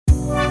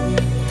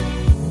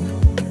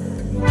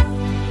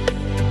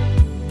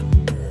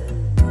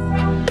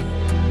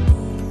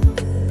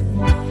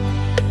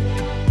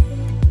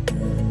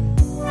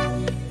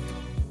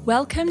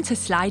Welcome to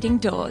Sliding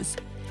Doors,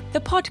 the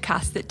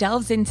podcast that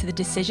delves into the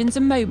decisions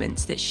and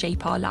moments that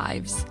shape our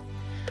lives.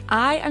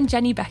 I am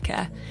Jenny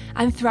Becker,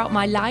 and throughout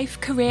my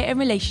life, career and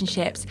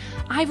relationships,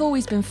 I've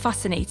always been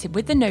fascinated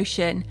with the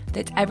notion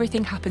that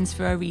everything happens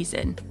for a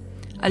reason,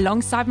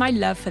 alongside my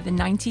love for the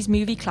 90s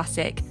movie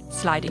classic,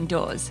 Sliding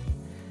Doors.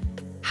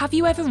 Have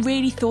you ever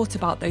really thought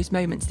about those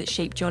moments that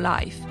shaped your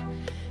life?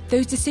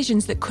 Those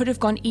decisions that could have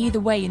gone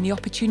either way in the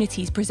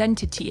opportunities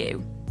presented to you?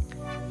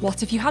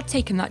 What if you had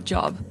taken that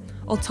job,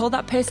 or told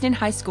that person in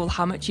high school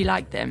how much you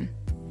liked them?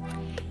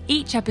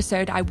 Each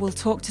episode, I will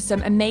talk to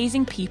some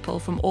amazing people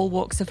from all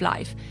walks of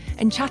life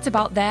and chat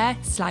about their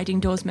sliding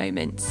doors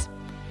moments.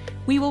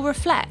 We will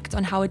reflect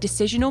on how a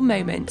decision or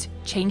moment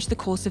changed the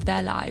course of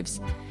their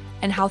lives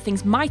and how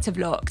things might have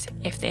looked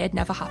if they had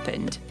never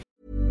happened.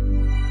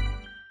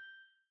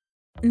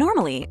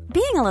 Normally,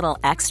 being a little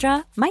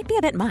extra might be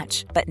a bit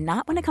much, but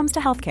not when it comes to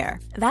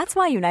healthcare. That's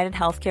why United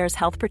Healthcare's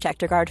Health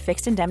Protector Guard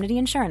fixed indemnity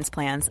insurance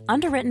plans,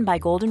 underwritten by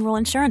Golden Rule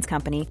Insurance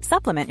Company,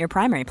 supplement your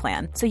primary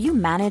plan so you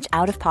manage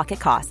out-of-pocket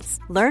costs.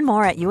 Learn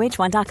more at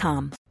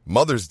uh1.com.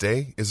 Mother's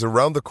Day is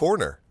around the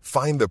corner.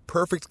 Find the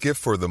perfect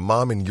gift for the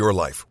mom in your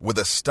life with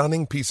a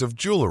stunning piece of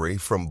jewelry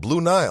from Blue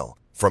Nile.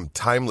 From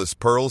timeless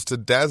pearls to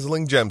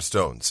dazzling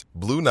gemstones,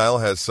 Blue Nile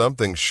has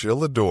something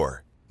she'll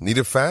adore. Need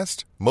it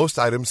fast? Most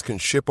items can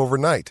ship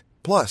overnight.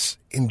 Plus,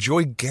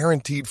 enjoy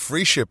guaranteed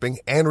free shipping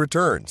and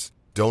returns.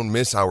 Don't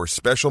miss our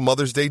special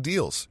Mother's Day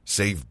deals.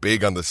 Save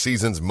big on the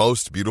season's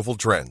most beautiful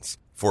trends.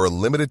 For a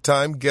limited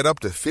time, get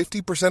up to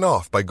 50%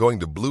 off by going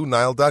to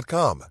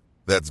BlueNile.com.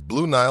 That's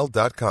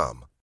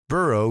BlueNile.com.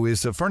 Burrow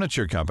is a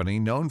furniture company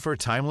known for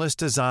timeless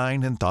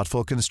design and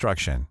thoughtful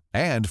construction,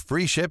 and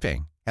free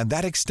shipping, and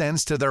that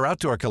extends to their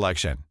outdoor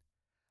collection.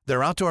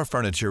 Their outdoor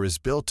furniture is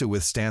built to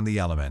withstand the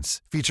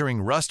elements,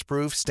 featuring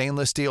rust-proof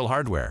stainless steel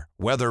hardware,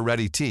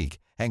 weather-ready teak,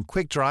 and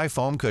quick-dry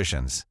foam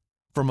cushions.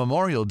 For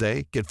Memorial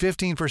Day, get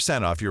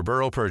 15% off your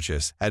Burrow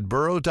purchase at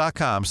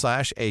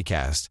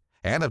burrow.com/ACAST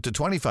and up to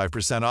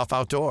 25% off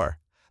outdoor.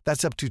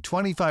 That's up to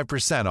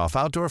 25% off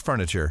outdoor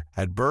furniture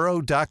at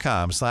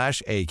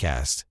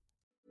burrow.com/ACAST.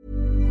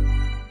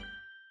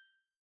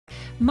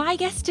 My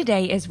guest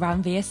today is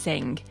Ranvir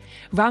Singh.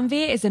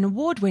 Ranvir is an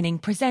award-winning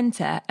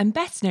presenter and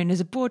best known as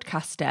a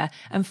broadcaster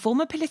and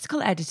former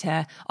political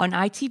editor on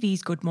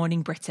ITV's Good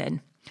Morning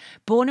Britain.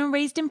 Born and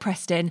raised in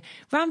Preston,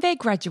 Ranvir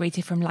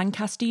graduated from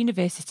Lancaster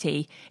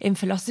University in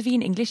philosophy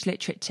and English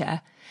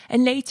literature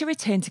and later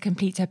returned to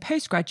complete her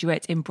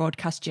postgraduate in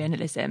broadcast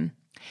journalism.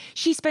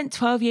 She spent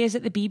 12 years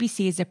at the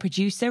BBC as a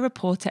producer,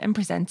 reporter and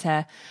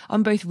presenter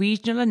on both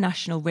regional and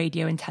national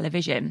radio and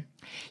television.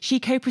 She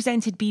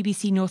co-presented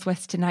BBC North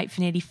West Tonight for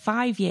nearly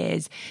 5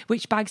 years,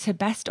 which bags her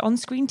best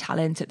on-screen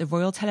talent at the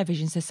Royal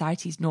Television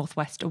Society's North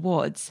West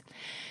Awards.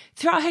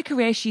 Throughout her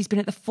career, she's been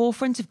at the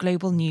forefront of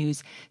global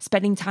news,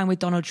 spending time with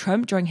Donald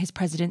Trump during his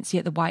presidency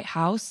at the White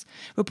House,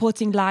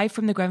 reporting live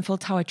from the Grenfell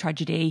Tower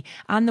tragedy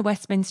and the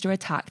Westminster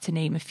attack, to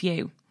name a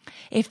few.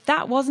 If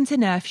that wasn't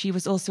enough, she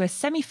was also a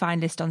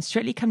semi-finalist on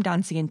Strictly Come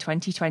Dancing in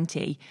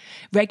 2020,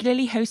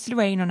 regularly hosts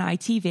Lorraine on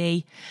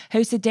ITV,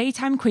 hosts a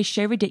daytime quiz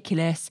show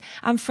Ridiculous,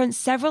 and fronts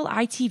several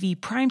ITV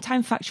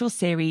primetime factual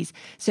series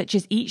such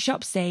as Eat,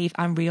 Shop, Save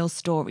and Real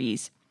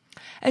Stories.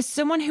 As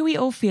someone who we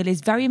all feel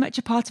is very much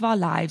a part of our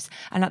lives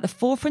and at the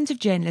forefront of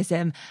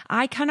journalism,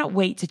 I cannot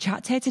wait to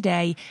chat to her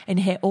today and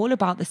hear all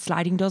about the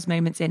sliding doors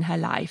moments in her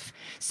life.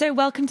 So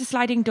welcome to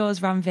Sliding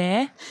Doors,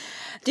 Ranvir.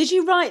 Did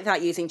you write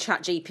that using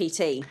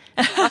ChatGPT?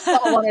 That's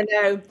what I want to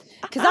know.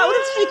 Because that would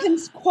have taken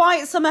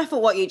quite some effort,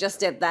 what you just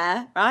did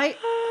there, right?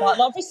 Quite a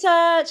lot of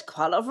research,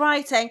 quite a lot of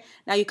writing.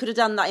 Now, you could have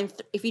done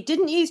that if you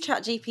didn't use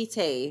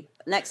ChatGPT,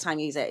 next time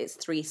you use it, it's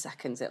 3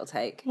 seconds it'll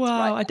take.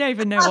 Wow, I don't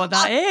even know what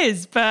that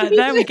is, but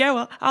there we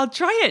go. I'll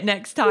try it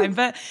next time.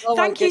 But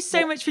thank you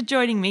so much for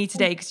joining me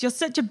today, because you're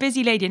such a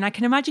busy lady, and I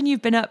can imagine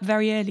you've been up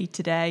very early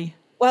today.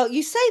 Well,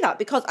 you say that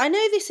because I know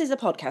this is a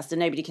podcast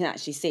and nobody can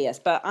actually see us,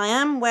 but I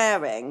am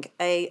wearing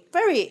a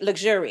very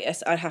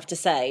luxurious, I have to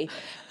say,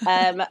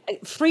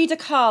 Frida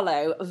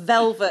Kahlo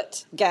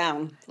velvet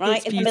gown, right?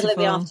 It's in the middle of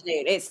the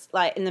afternoon. It's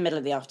like in the middle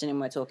of the afternoon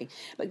we're talking.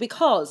 But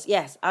because,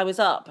 yes, I was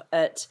up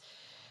at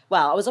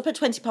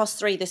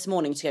 3:20 this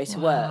morning to go to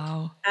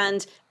work.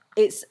 And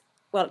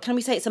can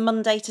we say it's a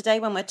Monday today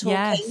when we're talking?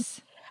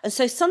 Yes. And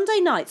so Sunday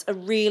nights are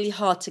really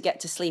hard to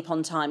get to sleep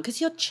on time because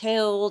you're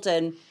chilled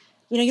and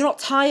you're not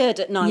tired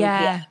at 9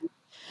 p.m.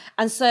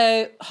 And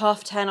so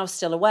 10:30, I was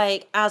still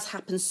awake, as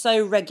happens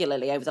so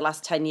regularly over the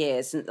last 10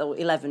 years, or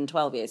 11,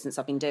 12 years since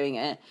I've been doing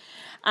it.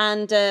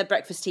 And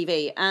breakfast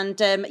TV. And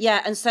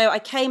and so I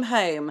came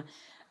home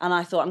and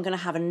I thought I'm going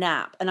to have a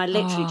nap. And I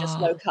literally just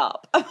woke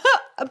up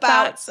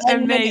about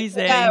 10 minutes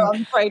ago,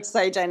 I'm afraid to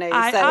say, Jenny.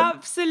 I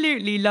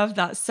absolutely love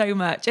that so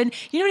much. And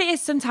you know what it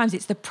is? Sometimes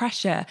it's the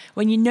pressure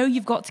when you know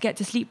you've got to get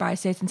to sleep by a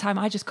certain time.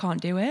 I just can't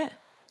do it.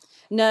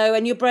 No,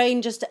 and your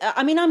brain just,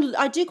 I mean,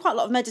 I do quite a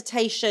lot of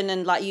meditation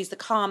and like use the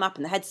Calm app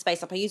and the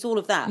Headspace app. I use all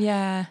of that.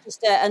 Yeah.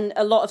 Just, and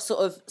a lot of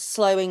sort of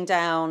slowing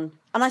down.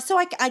 And I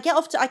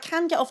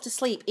can get off to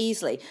sleep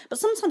easily, but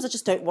sometimes I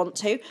just don't want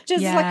to.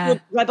 Just like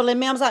a rebel in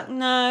me. I was like,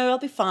 no, I'll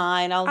be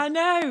fine. I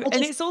know.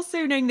 And it's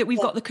also knowing that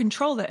we've got the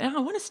control that I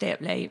want to stay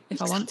up late.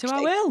 If I want to,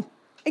 I will.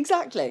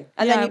 Exactly.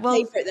 And then you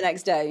pay for it the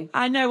next day.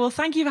 I know. Well,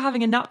 thank you for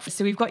having a nap.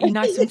 So we've got you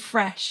nice and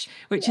fresh,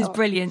 which is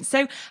brilliant.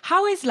 So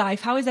how is life?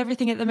 How is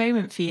everything at the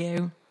moment for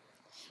you?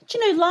 Do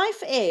you know,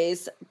 life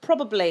is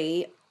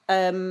probably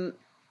the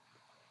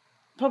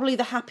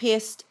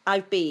happiest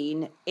I've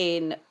been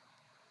in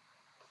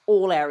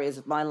all areas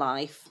of my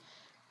life.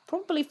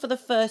 Probably for the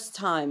first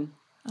time,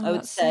 I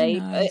would say.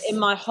 So nice. In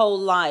my whole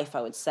life,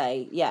 I would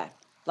say. Yeah.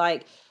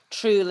 Like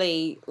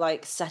truly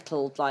like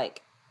settled,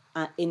 like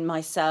in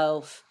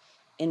myself,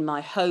 in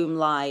my home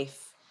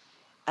life.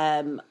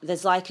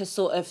 There's like a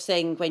sort of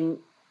thing when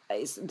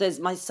there's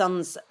my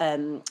son's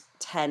 10,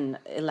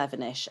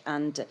 11ish,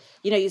 and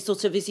you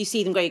sort of, as you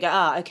see them go, you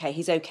go, okay,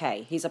 he's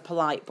a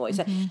polite boy.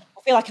 So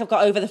I feel like I've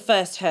got over the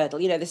first hurdle.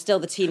 There's still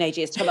the teenage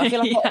years to come. I feel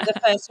like I've got over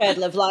the first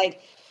hurdle of like,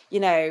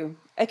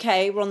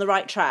 okay, we're on the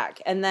right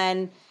track. And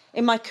then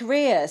in my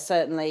career,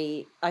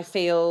 certainly I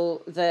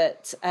feel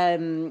that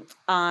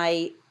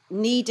I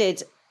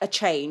needed a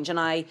change, and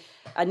I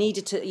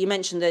needed to, you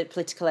mentioned the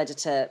political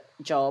editor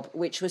job,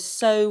 which was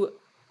so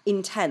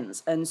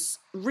intense and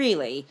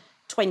really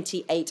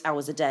 28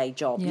 hours a day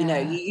job.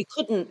 You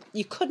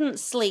couldn't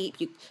sleep.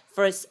 You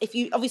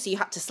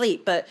had to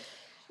sleep, but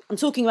I'm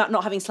talking about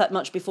not having slept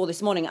much before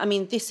this morning. I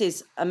mean, this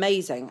is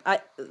amazing.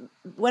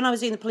 When I was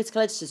doing the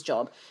political editor's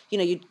job,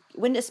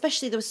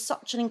 especially there was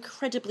such an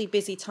incredibly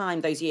busy time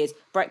those years,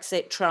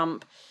 Brexit,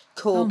 Trump,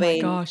 Corbyn. Oh my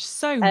gosh,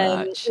 so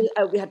much.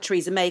 We had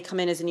Theresa May come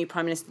in as a new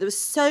Prime Minister. There was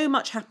so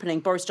much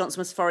happening. Boris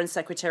Johnson was Foreign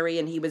Secretary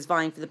and he was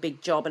vying for the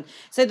big job. And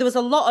so there was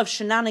a lot of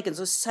shenanigans.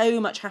 There was so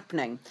much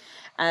happening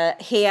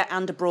here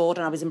and abroad.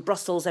 And I was in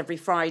Brussels every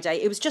Friday.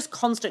 It was just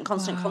constant.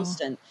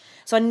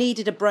 So I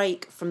needed a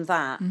break from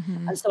that.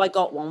 And so I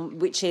got one,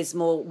 which is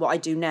more what I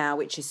do now,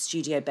 which is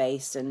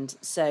studio-based. And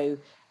so,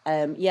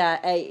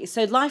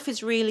 so life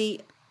is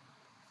really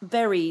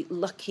very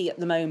lucky at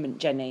the moment,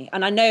 Jenny,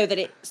 and I know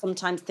that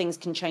sometimes things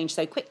can change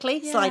so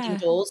quickly. Sliding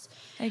doors,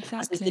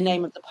 exactly, is the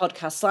name of the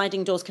podcast.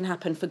 Sliding doors can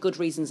happen for good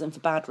reasons and for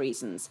bad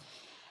reasons,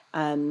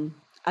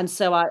 and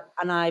so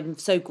I'm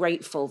so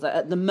grateful that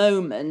at the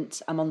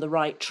moment I'm on the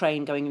right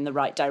train, going in the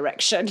right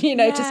direction. To stick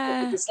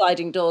with the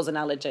sliding doors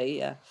analogy.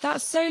 Yeah,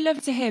 that's so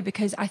lovely to hear,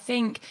 because I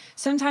think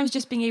sometimes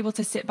just being able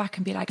to sit back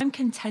and be like, I'm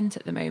content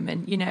at the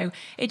moment.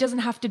 It doesn't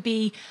have to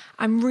be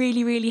I'm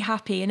really, really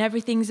happy and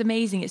everything's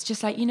amazing. It's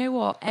just like, you know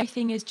what,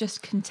 everything is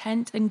just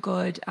content and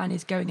good and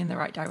is going in the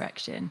right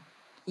direction.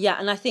 Yeah,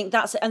 and I think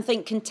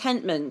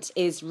contentment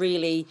is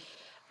really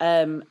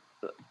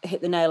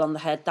hit the nail on the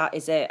head. That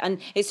is it. And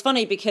it's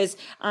funny because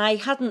I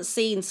hadn't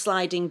seen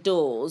Sliding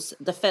Doors,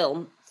 the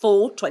film,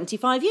 for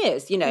 25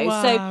 years,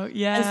 Wow,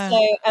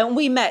 and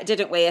we met,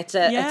 didn't we, at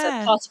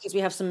a party, because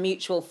we have some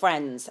mutual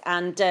friends,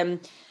 and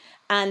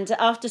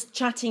after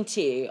chatting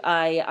to you,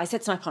 I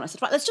said to my partner, I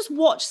said, right, let's just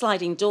watch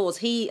Sliding Doors.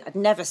 He had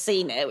never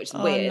seen it, which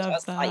is weird. I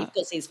was like, you've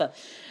got to see this film.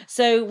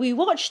 So we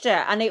watched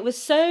it, and it was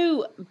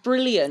so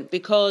brilliant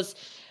because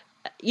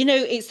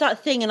it's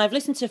that thing, and I've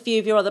listened to a few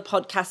of your other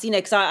podcasts,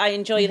 because I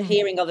enjoy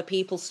hearing other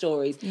people's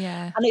stories.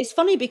 Yeah. And it's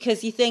funny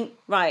because you think,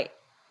 right,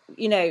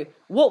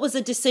 what was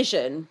a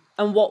decision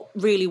and what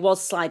really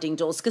was sliding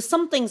doors? Because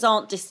some things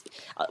aren't,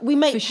 we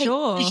take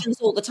decisions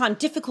all the time,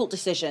 difficult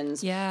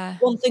decisions. Yeah.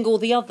 One thing or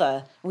the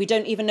other. We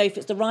don't even know if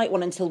it's the right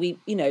one until we,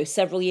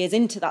 several years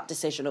into that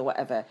decision or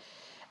whatever.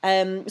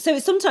 So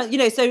it's sometimes,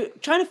 so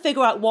trying to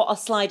figure out what are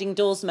sliding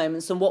doors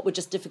moments and what were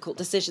just difficult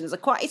decisions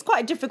it's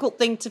quite a difficult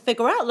thing to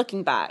figure out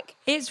looking back.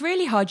 It's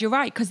really hard, you're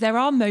right, because there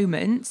are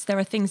moments, there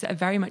are things that are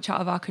very much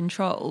out of our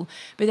control,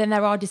 but then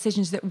there are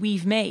decisions that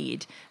we've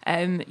made,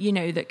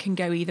 that can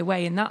go either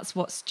way. And that's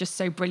what's just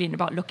so brilliant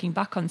about looking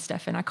back on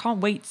stuff. And I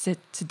can't wait to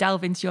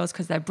delve into yours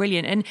because they're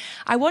brilliant. And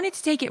I wanted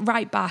to take it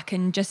right back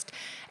and just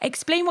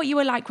explain what you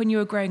were like when you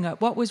were growing up.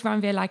 What was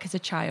Ranvir like as a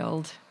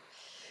child?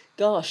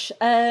 Gosh,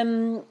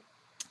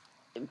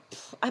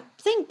 I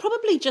think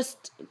probably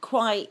just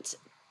quite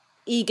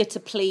eager to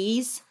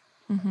please.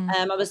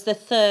 I was the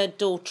third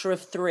daughter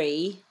of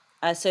three,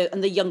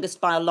 and the youngest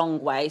by a long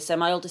way. So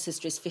my older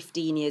sister is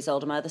 15 years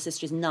older. My other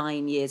sister is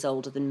 9 years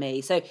older than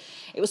me. So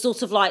it was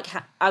sort of like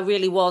I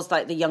really was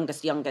like the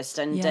youngest.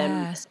 And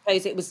I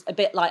suppose it was a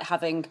bit like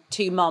having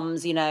two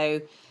mums,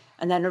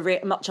 and then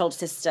a much older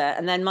sister.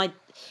 And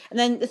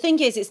then the thing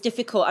is, it's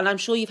difficult, and I'm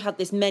sure you've had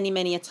this many,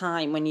 many a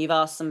time when you've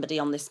asked somebody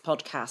on this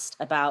podcast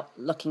about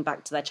looking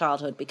back to their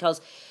childhood,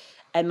 because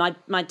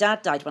my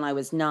dad died when I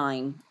was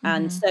 9,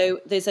 and so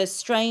there's a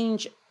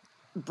strange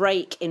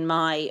break in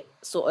my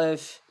sort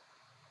of,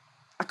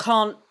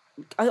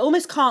 I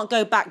almost can't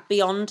go back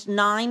beyond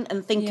 9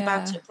 and think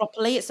about it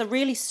properly. It's a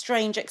really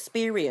strange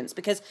experience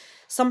because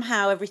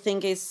somehow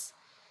everything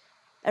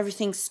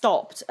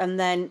stopped, and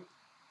then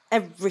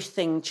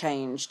everything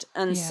changed.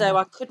 And so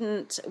I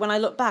couldn't, when I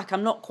look back,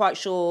 I'm not quite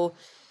sure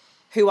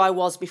who I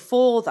was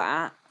before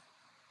that.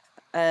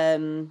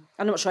 I'm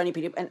not sure any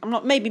people, and I'm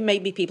not,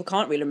 maybe people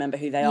can't really remember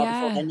who they are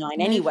before they're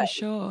 9 anyway. For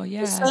sure,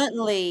 But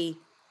certainly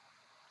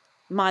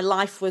my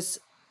life was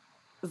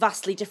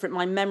vastly different.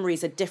 My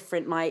memories are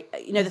different.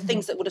 The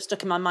things that would have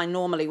stuck in my mind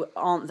normally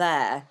aren't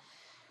there.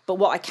 But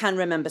what I can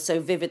remember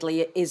so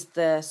vividly is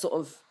the sort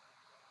of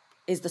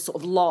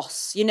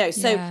loss,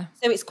 so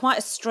it's quite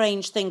a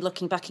strange thing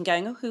looking back and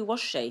going, oh, who was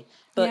she?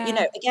 But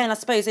again, I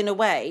suppose in a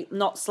way,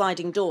 not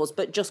sliding doors,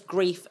 but just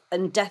grief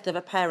and death of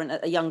a parent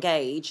at a young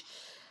age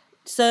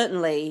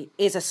certainly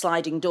is a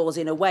sliding doors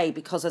in a way,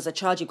 because as a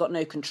child you've got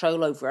no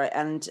control over it,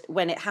 and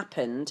when it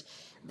happened,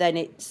 then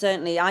it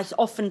certainly, I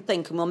often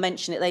think, and we'll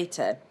mention it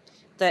later,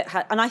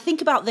 and I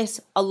think about this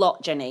a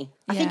lot, Jenny.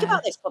 I think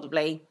about this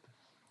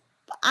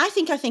I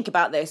think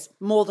about this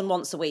more than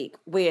once a week,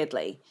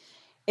 weirdly,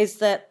 is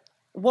that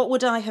what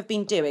would I have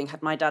been doing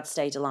had my dad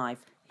stayed alive?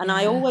 And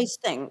I always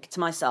think to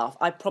myself,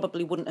 I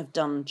probably wouldn't have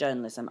done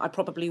journalism. I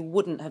probably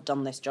wouldn't have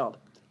done this job.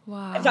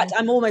 Wow. In fact,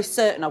 I'm almost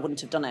certain I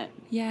wouldn't have done it.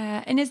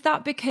 Yeah. And is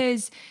that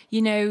because,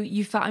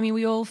 you felt,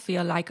 we all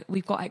feel like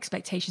we've got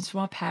expectations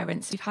from our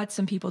parents. We've had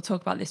some people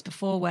talk about this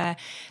before where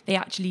they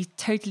actually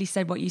totally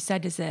said what you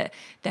said, is that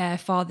their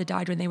father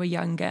died when they were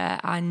younger,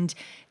 and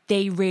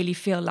they really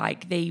feel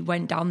like they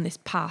went down this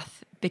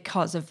path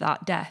because of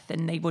that death,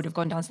 and they would have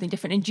gone down something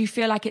different. And do you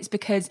feel like it's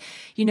because,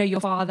 your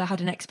father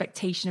had an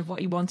expectation of what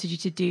he wanted you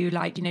to do?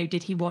 Like,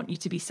 did he want you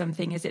to be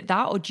something? Is it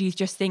that? Or do you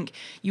just think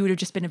you would have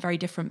just been a very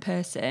different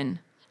person?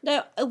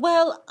 No,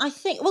 well, I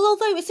think,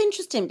 although it's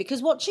interesting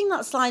because watching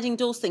that sliding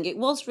doors thing, it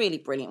was really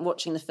brilliant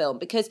watching the film,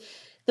 because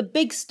the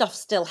big stuff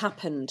still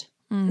happened.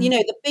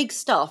 The big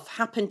stuff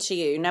happened to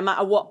you no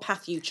matter what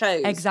path you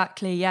chose.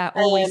 Exactly, yeah.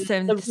 Always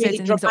certain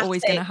things are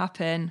always going to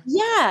happen.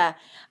 Yeah.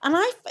 And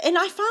I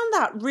found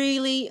that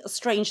really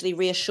strangely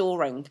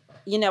reassuring.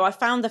 I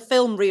found the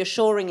film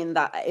reassuring in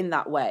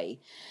that way.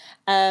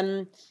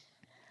 And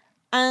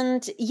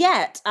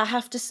yet, I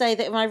have to say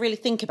that when I really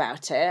think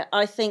about it,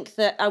 I think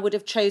that I would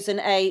have chosen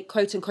a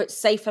quote-unquote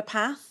safer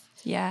path.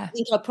 Yeah. I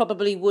think I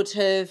probably would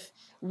have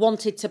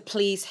wanted to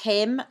please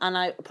him, and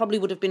I probably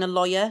would have been a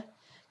lawyer,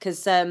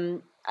 because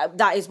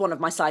that is one of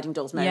my sliding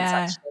doors moments,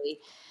 actually.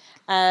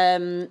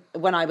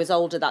 When I was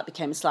older, that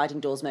became a sliding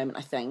doors moment,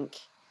 I think.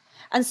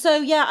 And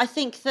so, I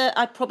think that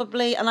I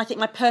think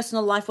my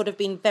personal life would have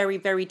been very,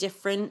 very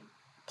different,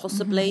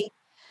 possibly.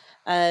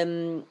 I've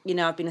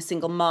been a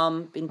single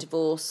mum, been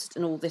divorced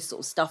and all this sort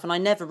of stuff. And I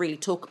never really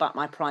talk about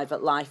my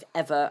private life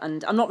ever.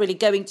 And I'm not really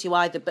going to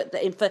either. But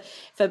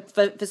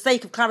for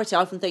sake of clarity,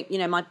 I often think,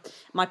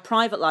 my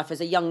private life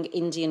as a young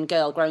Indian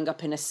girl growing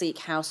up in a Sikh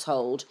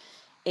household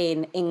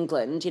in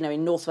England,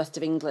 in northwest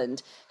of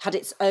England, had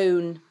its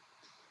own,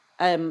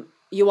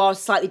 you are a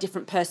slightly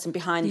different person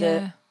behind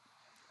the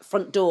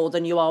front door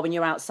than you are when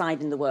you're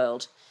outside in the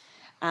world.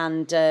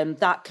 And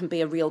that can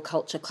be a real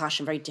culture clash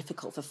and very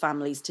difficult for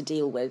families to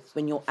deal with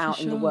when you're out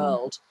in the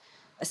world,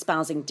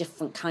 espousing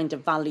different kind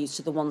of values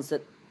to the ones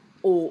that,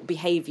 or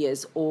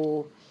behaviours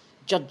or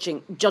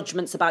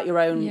judgments about your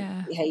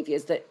own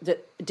behaviours that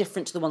are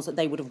different to the ones that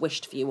they would have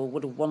wished for you or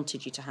would have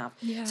wanted you to have.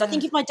 Yeah. So I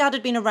think if my dad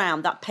had been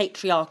around, that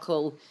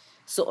patriarchal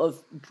sort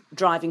of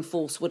driving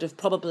force would have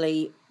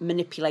probably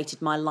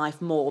manipulated my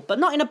life more, but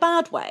not in a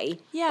bad way.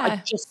 Yeah.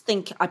 I just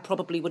think I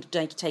probably would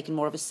have taken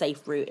more of a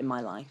safe route in my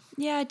life.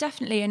 Yeah,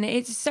 definitely. And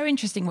it's so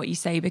interesting what you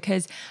say,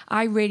 because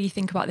I really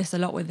think about this a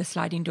lot with the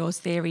sliding doors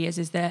theory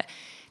is that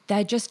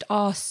there just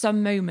are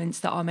some moments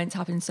that are meant to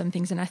happen in some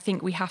things. And I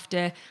think we have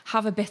to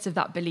have a bit of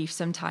that belief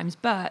sometimes.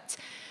 But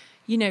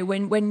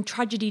when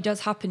tragedy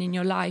does happen in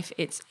your life,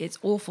 it's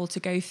awful to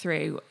go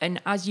through.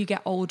 And as you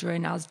get older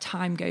and as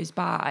time goes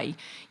by,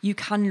 you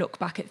can look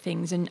back at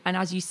things and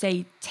as you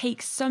say,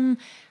 take some,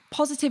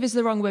 positive is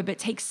the wrong word, but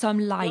take some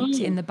light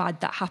in the bad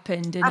that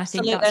happened. And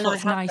absolutely. I think that's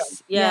what's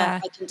nice.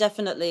 Yeah, I can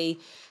definitely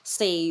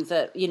see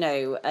that,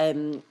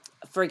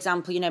 for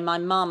example, my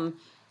mum,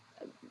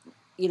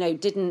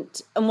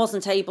 didn't and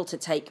wasn't able to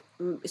take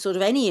sort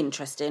of any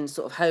interest in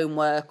sort of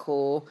homework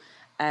or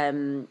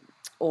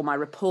my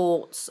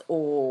reports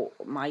or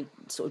my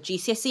sort of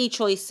GCSE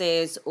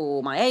choices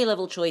or my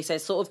A-level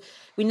choices. Sort of,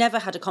 we never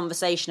had a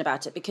conversation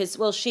about it because,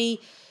 well, she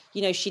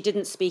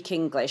didn't speak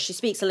English. She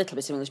speaks a little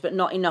bit of English, but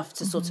not enough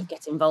to sort of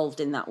get involved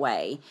in that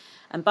way.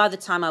 And by the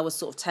time I was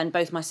sort of 10,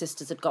 both my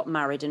sisters had got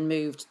married and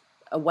moved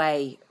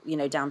away,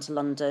 down to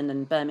London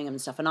and Birmingham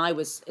and stuff. And I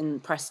was in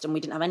Preston. We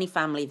didn't have any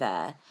family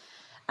there,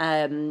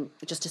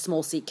 just a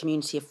small Sikh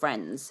community of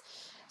friends.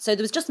 So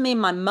there was just me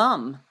and my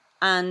mum.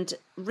 And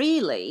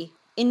really,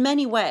 in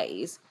many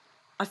ways,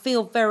 I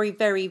feel very,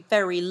 very,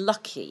 very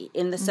lucky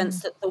in the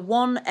sense that the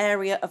one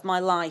area of my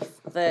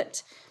life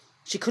that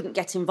she couldn't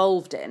get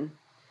involved in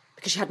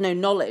because she had no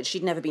knowledge.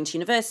 She'd never been to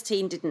university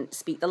and didn't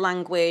speak the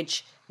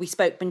language. We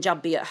spoke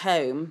Punjabi at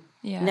home,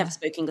 never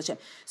spoke English.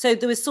 So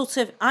there was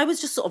I was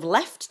just sort of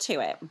left to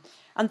it.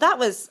 And that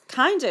was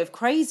kind of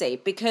crazy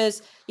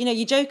because,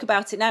 you joke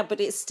about it now, but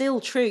it's still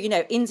true.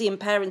 Indian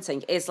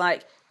parenting is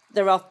like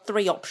there are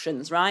three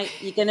options, right?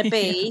 You're going to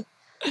be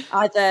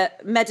either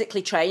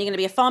medically trained, you're going to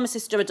be a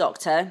pharmacist or a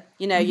doctor,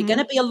 you know, you're going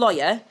to be a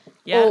lawyer,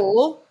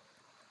 or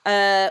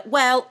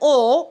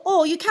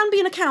you can be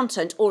an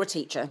accountant or a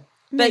teacher.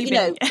 But, you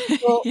know,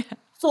 you're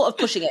sort of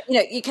pushing it. You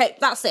know, you can't,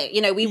 that's it.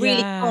 You know, we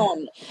really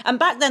can't. And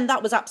back then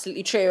that was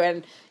absolutely true.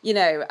 And, you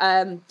know,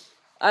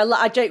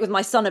 I joke with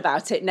my son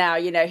about it now.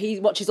 You know, he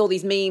watches all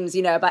these memes,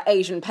 you know, about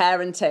Asian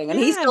parenting, and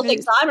he still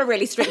thinks I'm a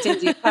really strict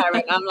Indian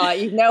parent. I'm like,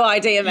 you've no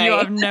idea, mate. You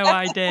have no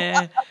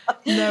idea,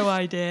 no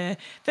idea.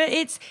 But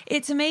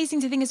it's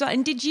amazing to think as well.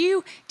 And did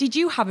you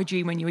have a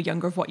dream when you were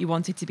younger of what you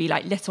wanted to be,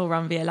 like little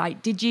Ranvir? Like,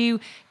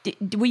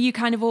 were you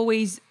kind of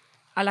always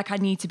I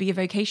need to be a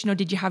vocation, or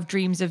did you have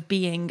dreams of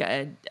being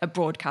a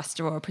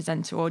broadcaster or a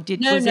presenter, or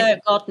no.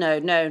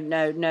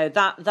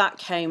 That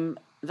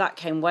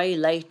came way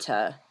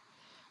later.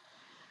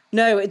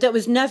 No, that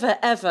was never,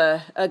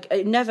 ever,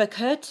 it never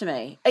occurred to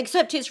me,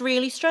 except it's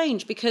really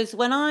strange because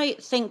when I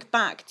think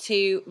back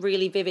to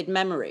really vivid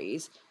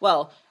memories,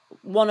 well,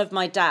 one of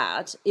my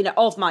dad, you know,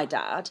 of my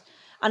dad,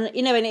 and,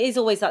 you know, and it is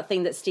always that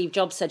thing that Steve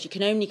Jobs said, you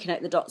can only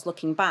connect the dots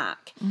looking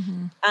back.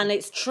 Mm-hmm. And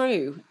it's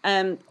true.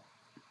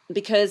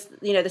 Because,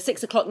 you know, the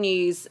 6 o'clock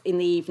news in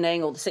the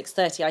evening or the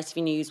 6:30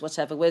 ITV news,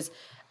 whatever, was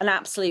an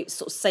absolute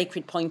sort of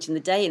sacred point in the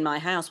day in my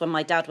house when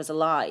my dad was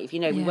alive. You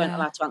know, we weren't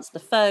allowed to answer the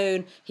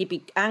phone. He'd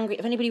be angry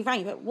if anybody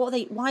rang.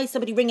 Why is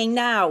somebody ringing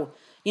now?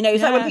 You know,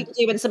 it's like when people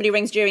do when somebody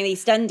rings during the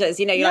EastEnders,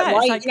 you know, you're like,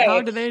 why? It's like, you know,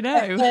 how do they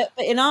know? But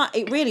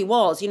it really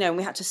was, you know, and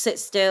we had to sit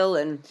still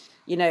and,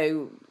 you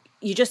know,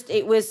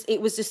 it was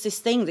just this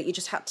thing that you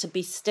just had to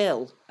be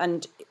still.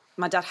 And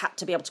my dad had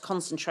to be able to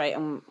concentrate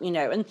and, you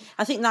know, and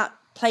I think that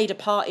played a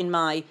part in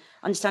my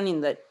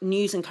understanding that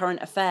news and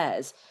current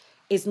affairs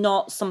is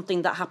not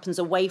something that happens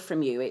away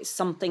from you. It's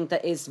something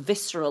that is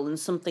visceral and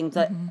something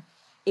that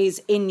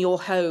is in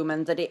your home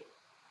and that it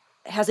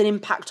has an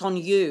impact on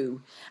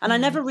you. And I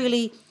never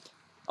really,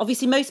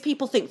 obviously most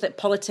people think that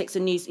politics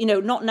and news, you know,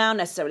 not now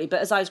necessarily,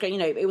 but as I was growing, you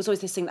know, it was always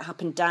this thing that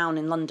happened down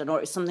in London, or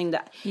it was something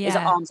that is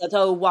at arm's length.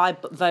 Oh, why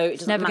vote?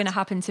 It's never going to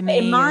happen to me.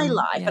 In my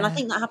life, and I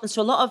think that happens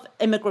to a lot of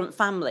immigrant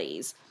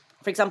families.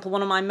 For example,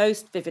 one of my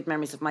most vivid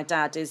memories of my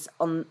dad is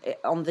on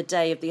the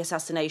day of the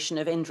assassination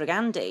of Indira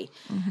Gandhi.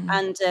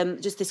 And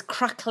just this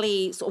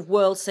crackly sort of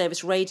World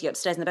Service radio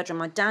upstairs in the bedroom,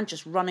 my dad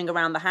just running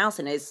around the house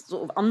in his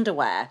sort of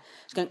underwear,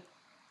 just going,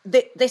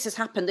 this has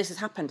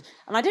happened.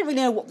 And I didn't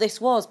really know what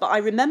this was, but I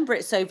remember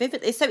it so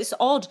vividly. So it's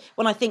odd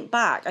when I think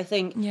back. I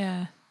think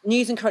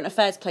news and current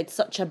affairs played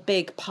such a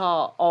big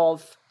part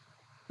of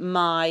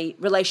my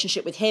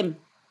relationship with him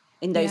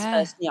in those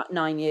first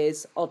 9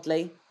 years,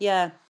 oddly.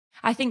 Yeah.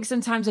 I think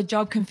sometimes a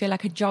job can feel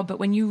like a job, but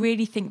when you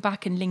really think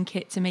back and link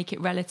it to make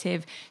it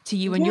relative to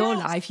you and your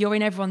life, you're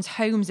in everyone's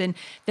homes, and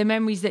the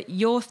memories that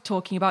you're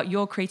talking about,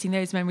 you're creating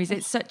those memories.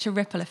 It's such a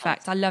ripple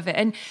effect. I love it.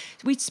 And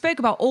we spoke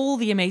about all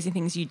the amazing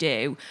things you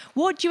do.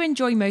 What do you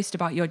enjoy most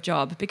about your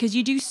job? Because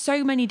you do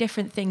so many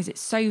different things.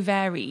 It's so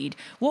varied.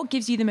 What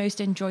gives you the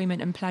most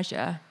enjoyment and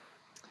pleasure?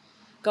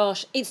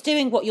 Gosh, it's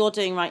doing what you're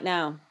doing right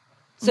now.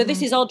 So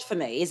this is odd for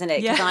me, isn't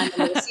it? Because I'm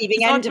on the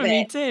receiving end of it.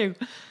 Me too.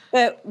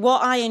 But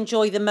what I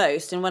enjoy the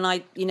most, and when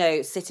I, you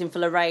know, sit in for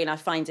Lorraine, I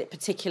find it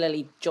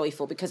particularly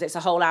joyful because it's a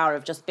whole hour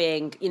of just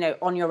being, you know,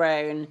 on your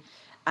own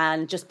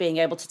and just being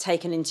able to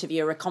take an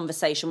interview or a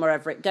conversation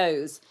wherever it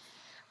goes.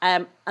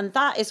 And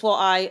that is what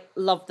I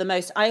love the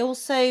most. I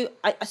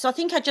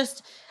think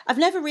I've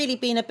never really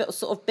been a bit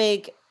sort of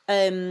big,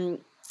 you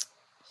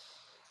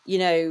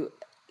know,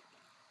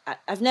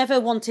 I've never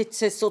wanted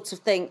to sort of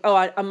think, oh,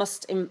 I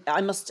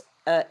must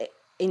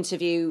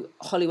interview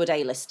Hollywood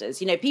A-listers.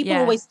 You know, people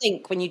always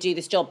think when you do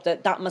this job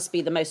that must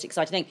be the most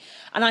exciting thing.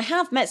 And I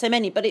have met so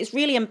many, but it's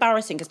really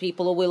embarrassing because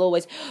people will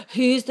always,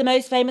 who's the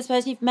most famous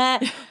person you've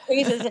met?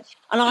 And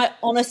I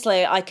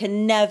honestly, I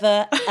can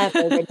never,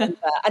 ever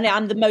remember. And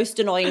I'm the most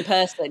annoying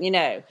person, you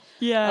know.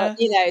 Yeah.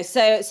 You know,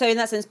 so in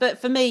that sense.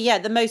 But for me,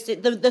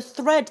 the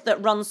thread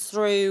that runs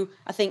through,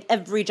 I think,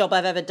 every job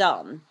I've ever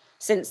done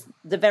since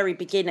the very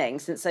beginning,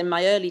 since in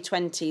my early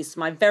 20s,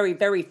 my very,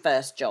 very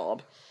first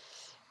job,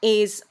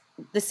 is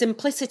the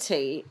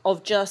simplicity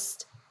of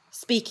just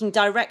speaking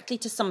directly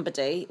to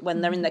somebody when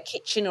they're in their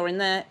kitchen or in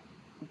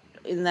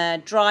their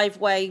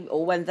driveway,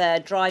 or when they're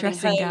driving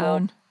home,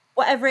 or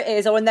whatever it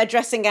is, or when they're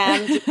dressing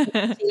gown,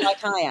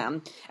 like I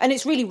am. And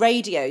it's really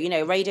radio. You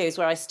know, radio is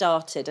where I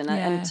started, and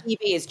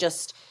TV is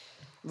just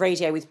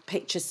radio with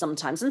pictures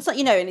sometimes, and so,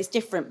 you know, and it's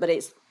different, but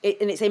it's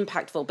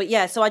impactful. But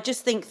yeah, so I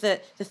just think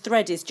that the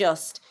thread is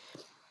just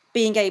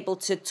being able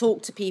to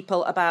talk to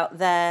people about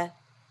their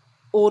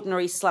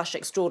ordinary /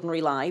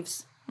 extraordinary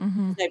lives.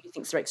 Nobody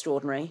thinks they're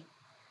extraordinary.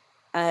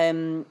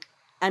 And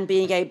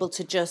being able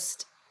to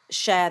just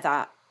share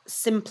that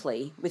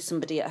simply with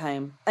somebody at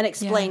home and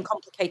explain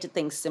complicated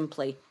things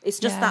simply. It's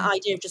just that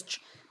idea of just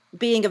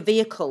being a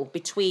vehicle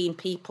between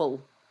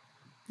people.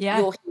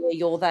 You're here,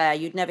 you're there.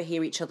 You'd never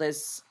hear each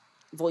other's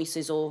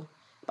voices,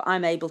 but but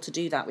I'm able to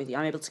do that with you.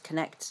 I'm able to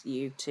connect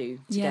you two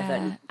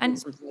together and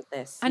something like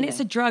this. And it's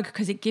a drug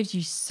because it gives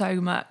you so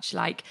much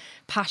like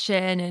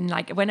passion, and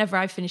like whenever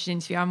I finish an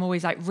interview, I'm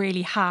always like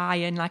really high,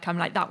 and like I'm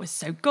like, that was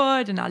so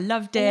good and I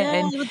loved it. Yeah,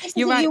 And well, this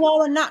you're is, right. you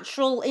are a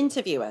natural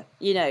interviewer.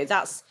 You know,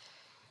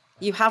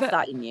 you have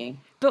that in you.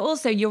 But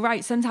also, you're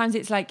right. Sometimes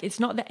it's like, it's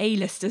not the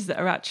A-listers that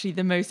are actually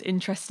the most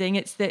interesting.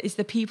 It's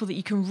the people that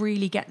you can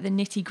really get the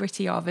nitty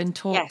gritty of and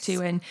talk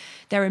to, and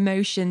their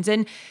emotions.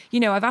 And, you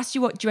know, I've asked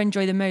you what do you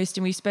enjoy the most,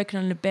 and we've spoken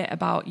on a bit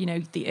about, you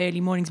know, the early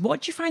mornings.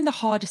 What do you find the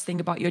hardest thing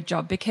about your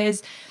job?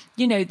 Because,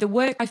 you know, the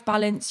work-life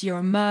balance, you're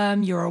a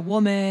mum, you're a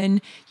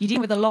woman, you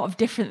deal with a lot of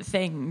different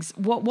things.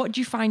 What do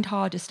you find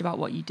hardest about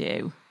what you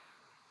do?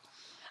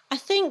 I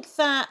think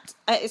that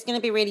it's going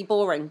to be really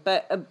boring,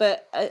 but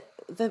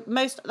the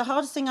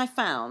hardest thing I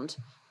found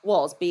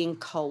was being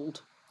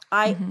cold.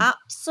 I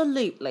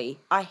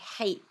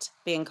hate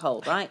being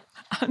cold, right?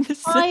 I'm the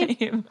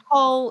same.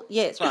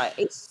 Yeah, it's right.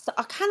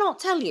 I cannot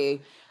tell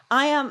you.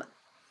 I am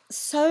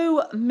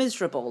so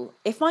miserable.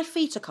 If my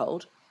feet are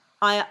cold,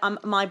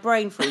 my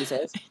brain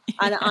freezes,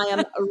 and I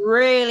am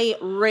really,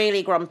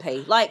 really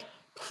grumpy. Like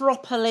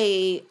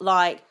properly,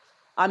 like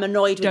I'm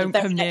annoyed with Don't the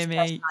very come next near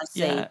person me. I see.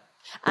 Yeah.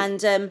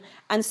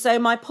 And so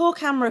my poor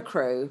camera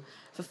crew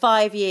for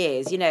 5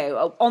 years, you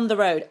know, on the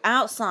road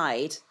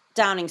outside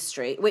Downing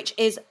Street, which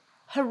is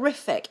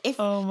horrific.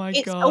 Oh my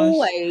It's gosh.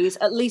 always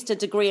at least 1.5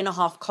 degrees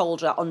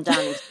colder on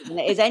Downing Street than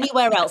it is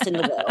anywhere else in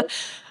the world.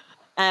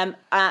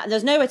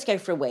 There's nowhere to go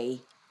for a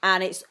wee.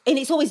 And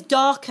it's always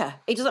darker.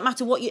 It doesn't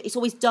matter it's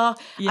always dark.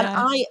 Yeah. And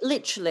I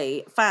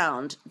literally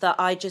found that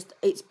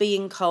it's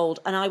being cold,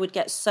 and I would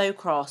get so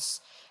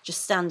cross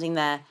just standing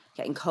there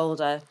getting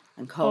colder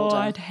and colder. Oh,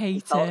 I'd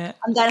hate it.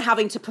 And then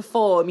having to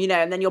perform, you know,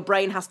 and then your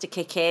brain has to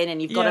kick in,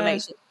 and you've got to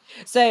make sure.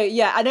 So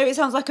yeah, I know it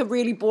sounds like a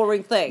really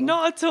boring thing.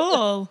 Not at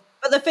all.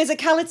 But the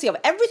physicality of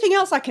everything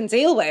else I can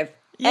deal with.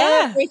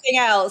 Yeah. Everything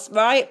else,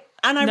 right?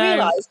 And I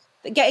realised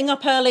that getting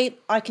up early,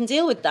 I can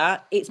deal with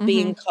that. It's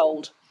being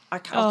cold. I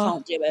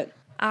can't do it.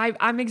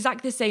 I'm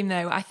exactly the same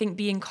though. I think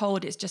being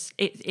cold, it's just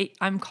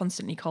I'm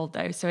constantly cold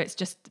though, so it's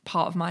just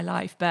part of my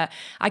life. But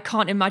I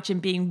can't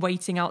imagine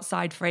waiting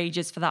outside for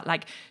ages for that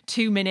like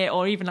 2-minute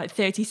or even like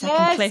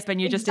 30-second clip, and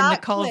you're just in the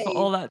cold for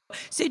all that.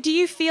 So do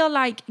you feel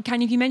like,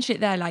 you mentioned it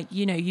there, like,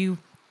 you know, you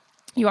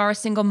are a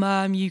single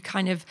mum, you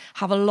kind of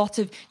have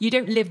you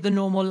don't live the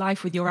normal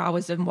life with your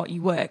hours and what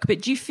you work,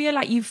 but do you feel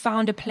like you've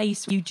found a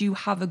place where you do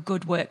have a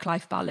good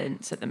work-life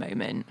balance at the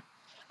moment?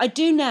 I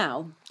do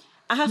now.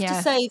 I have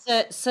to say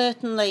that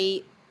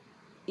certainly,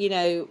 you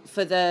know,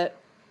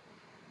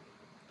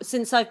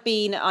 since I've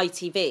been at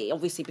ITV,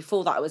 obviously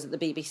before that I was at the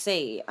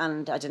BBC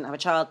and I didn't have a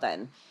child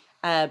then,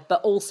 but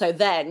also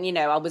then, you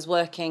know, I was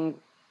working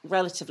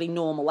relatively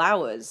normal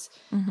hours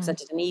because I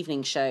did an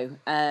evening show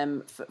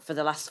for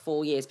the last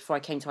 4 years before I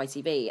came to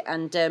ITV.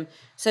 And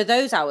so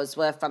those hours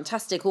were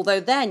fantastic,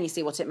 although then you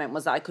see what it meant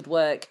was that I could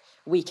work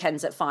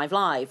weekends at 5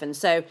 Live, and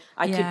so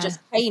I could just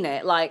cane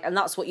it, like, and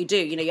that's what you do,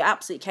 you know, you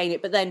absolutely cane it,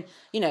 but then,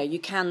 you know, you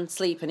can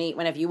sleep and eat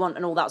whenever you want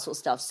and all that sort of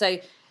stuff. So,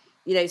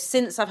 you know,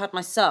 since I've had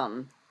my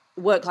son,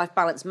 work-life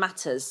balance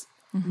matters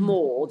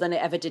more than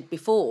it ever did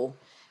before,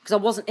 because I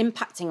wasn't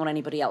impacting on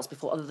anybody else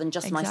before other than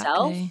just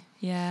myself.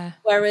 Yeah.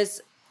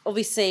 Whereas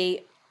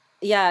obviously,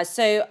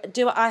 so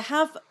do I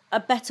have a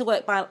better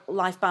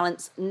work-life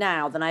balance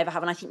now than I ever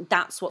have, and I think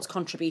that's what's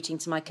contributing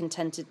to my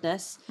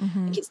contentedness. I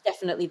think it's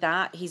definitely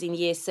that. He's in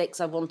year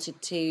 6. I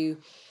wanted to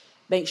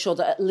make sure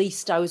that at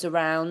least I was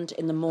around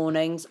in the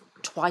mornings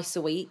twice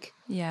a week.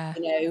 Yeah.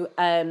 You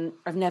know,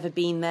 I've never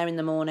been there in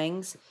the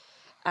mornings,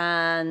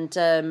 and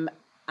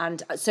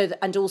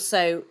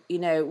also, you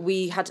know,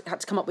 we had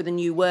to come up with a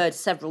new word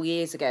several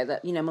years ago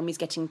that, you know, mummy's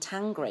getting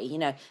tangry, you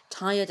know,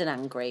 tired and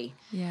angry.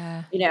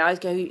 Yeah. You know, I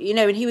go, you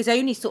know, and he was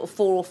only sort of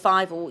 4 or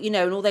 5 or, you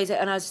know, and all those,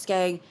 and I was just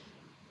going,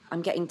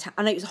 I'm getting,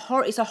 I know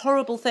it's a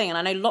horrible thing. And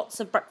I know lots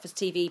of breakfast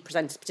TV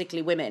presenters,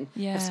 particularly women,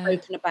 have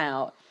spoken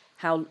about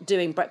how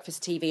doing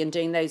breakfast TV and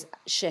doing those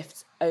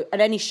shifts, and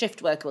any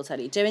shift worker will tell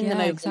you, doing them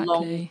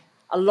over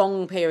a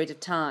long period of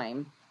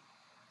time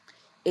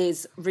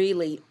is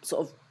really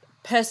sort of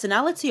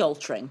personality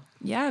altering.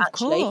 Yeah, of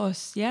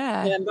course.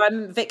 Yeah.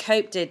 Remember, Vic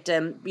Hope did,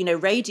 you know,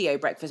 radio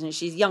breakfast, and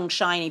she's young,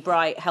 shiny,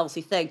 bright,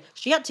 healthy thing.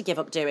 She had to give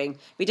up doing.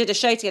 We did a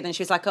show together, and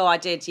she was like, "Oh, I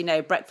did, you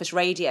know, breakfast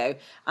radio,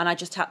 and I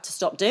just had to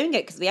stop doing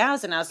it because of the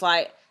hours." And I was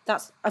like,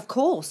 "That's of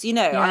course, you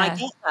know," and I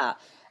get that.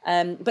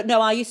 But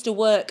no, I used to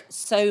work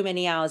so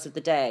many hours of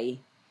the day.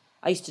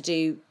 I used to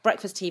do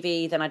breakfast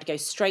TV, then I'd go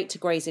straight to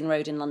Gray's Inn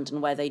Road in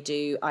London where they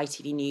do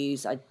ITV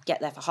News. I'd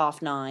get there for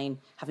 9:30,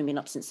 having been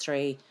up since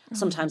 3.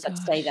 Sometimes I'd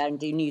stay there and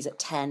do news at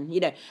 10. You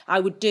know, I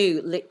would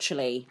do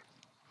literally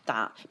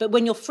that. But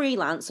when you're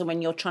freelance and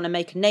when you're trying to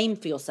make a name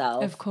for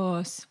yourself, of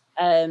course,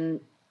 it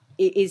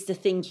is the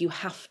thing you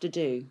have to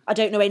do. I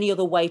don't know any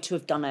other way to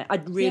have done it. I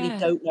really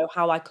don't know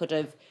how I could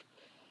have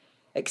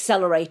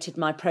accelerated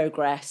my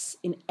progress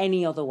in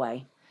any other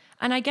way.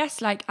 And I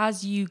guess like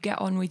as you get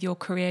on with your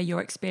career,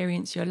 your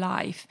experience, your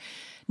life,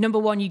 number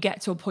one, you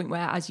get to a point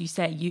where, as you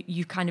say,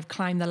 you kind of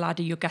climb the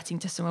ladder, you're getting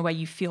to somewhere where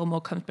you feel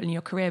more comfortable in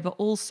your career, but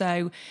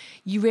also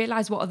you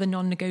realize what are the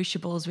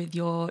non-negotiables with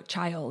your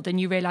child. And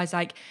you realize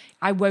like,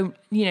 I won't,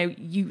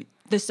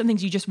 there's some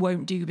things you just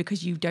won't do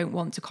because you don't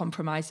want to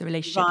compromise the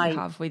relationship you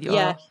have with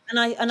your and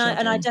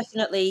I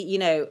definitely,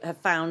 have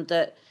found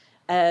that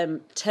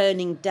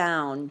turning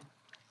down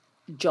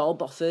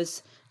job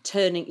offers,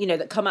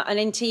 that come out, and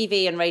in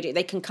TV and radio,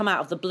 they can come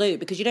out of the blue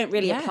because you don't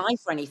really apply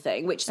for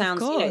anything, which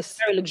sounds, it's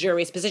a very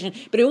luxurious position,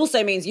 but it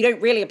also means you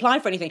don't really apply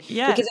for anything.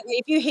 Yeah. Because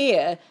if you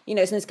hear,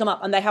 something's come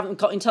up and they haven't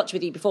got in touch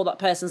with you before that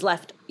person's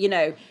left, then you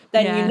know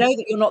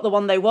that you're not the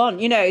one they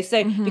want,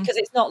 so because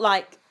it's not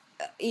like,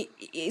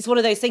 it's one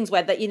of those things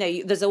where that,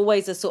 there's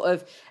always a sort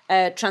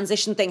of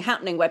transition thing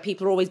happening where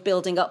people are always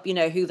building up,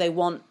 who they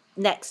want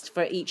next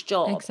for each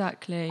job.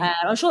 Exactly.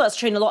 I'm sure that's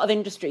true in a lot of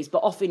industries, but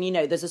often,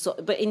 there's a sort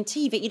of, but in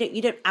TV,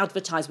 you don't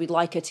advertise we'd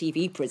like a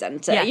TV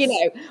presenter,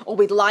 or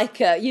we'd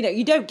like a,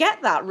 you don't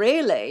get that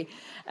really.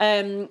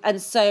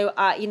 And so,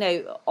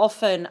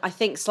 often I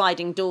think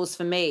sliding doors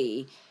for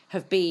me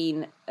have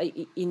been,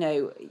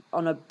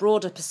 on a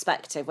broader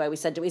perspective where we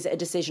said, is it a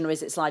decision or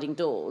is it sliding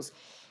doors?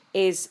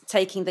 Is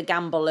taking the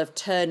gamble of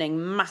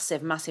turning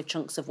massive, massive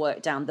chunks of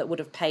work down that would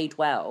have paid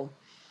well.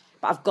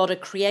 But I've got to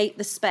create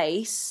the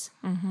space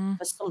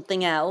for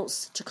something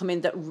else to come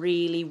in that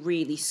really,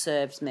 really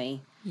serves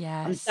me.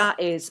 Yes. And that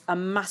is a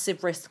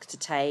massive risk to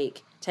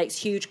take. It takes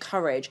huge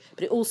courage.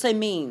 But it also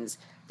means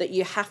that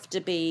you have to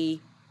be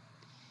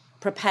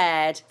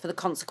prepared for the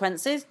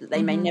consequences, that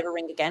they may never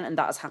ring again, and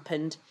that has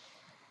happened.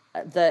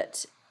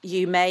 That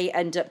you may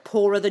end up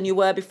poorer than you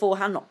were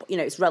beforehand. Not,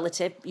 it's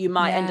relative. You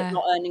might end up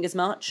not earning as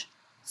much.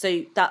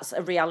 So that's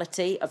a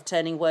reality of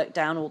turning work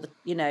down all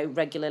the,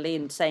 regularly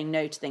and saying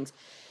no to things.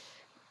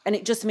 And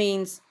it just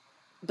means,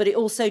 but it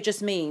also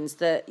just means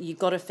that you've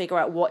got to figure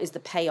out what is the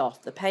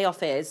payoff. The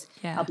payoff is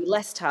I'll be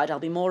less tired, I'll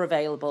be more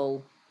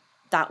available.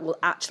 That will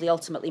actually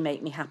ultimately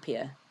make me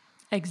happier.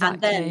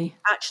 Exactly. And then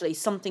actually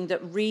something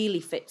that really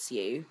fits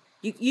you.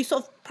 You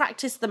sort of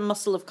practice the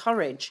muscle of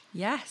courage.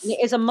 Yes. And it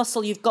is a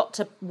muscle you've got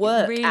to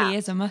work It really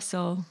is a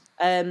muscle.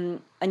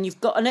 And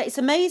it's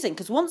amazing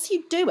because once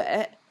you do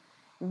it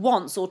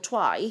once or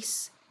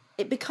twice,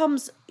 it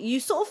becomes, you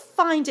sort of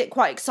find it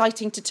quite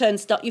exciting to turn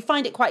stuff. You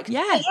find it quite...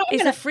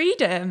 it's a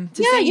freedom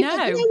to say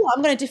no. You know what?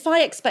 I'm going to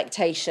defy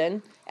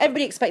expectation.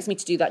 Everybody expects me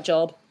to do that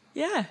job.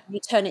 Yeah. You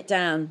turn it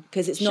down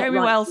because it's not right. Show me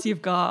what else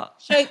you've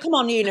got. Come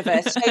on,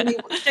 universe.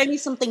 Show me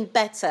something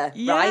better,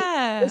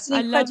 right? It's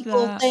an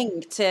incredible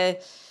thing to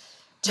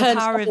turn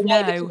stuff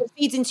away because it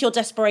feeds into your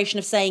desperation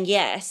of saying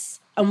yes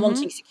and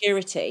wanting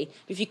security.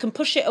 If you can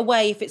push it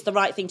away, if it's the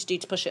right thing to do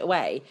to push it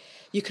away,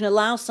 you can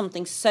allow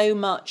something so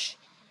much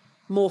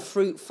more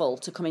fruitful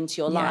to come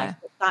into your life.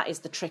 That is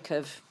the trick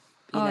of,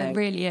 it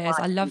really is.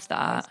 I love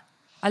that.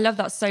 I love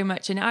that so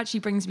much. And it actually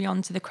brings me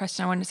on to the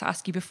question I wanted to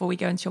ask you before we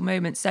go into your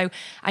moment. So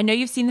I know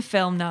you've seen the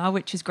film now,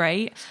 which is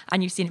great.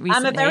 And you've seen it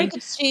recently. I'm a very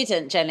good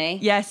student, Jenny.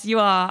 Yes, you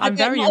are. I'm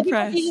very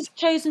impressed. Everybody's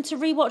chosen to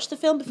rewatch the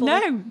film before.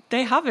 No,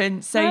 they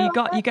haven't. So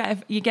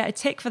you get a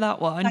tick for that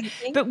one.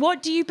 But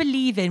what do you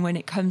believe in when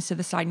it comes to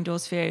the sliding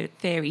doors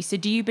theory? So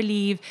do you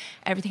believe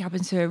everything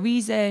happens for a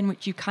reason,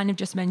 which you kind of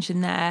just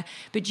mentioned there?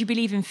 But do you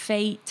believe in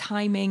fate,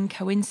 timing,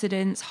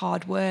 coincidence,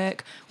 hard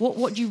work?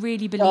 What do you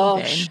really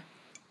believe in?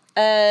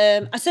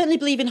 I certainly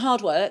believe in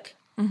hard work.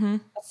 I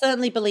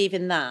certainly believe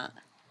in that.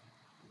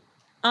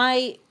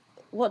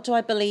 What do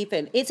I believe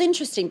in? It's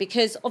interesting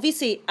because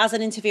obviously as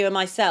an interviewer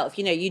myself,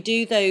 you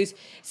do those.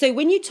 So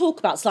when you talk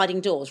about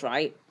sliding doors,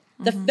 right,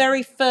 the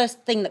very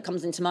first thing that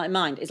comes into my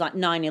mind is like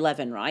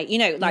 9/11, right?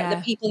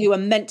 The people who are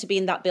meant to be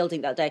in that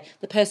building that day,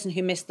 the person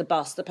who missed the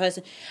bus, the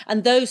person.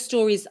 And those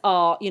stories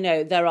are,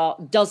 there are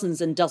dozens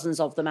and dozens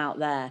of them out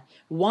there.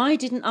 Why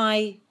did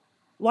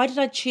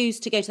I choose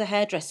to go to the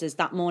hairdressers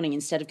that morning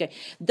instead of going?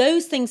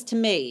 Those things to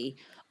me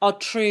are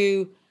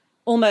true,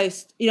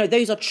 almost,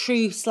 those are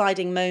true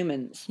sliding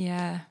moments.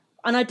 Yeah.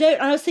 And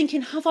I was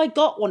thinking, have I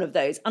got one of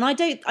those? And I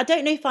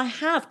don't know if I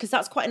have, because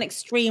that's quite an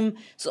extreme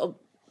sort of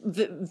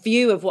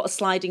view of what a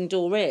sliding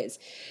door is.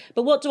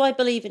 But what do I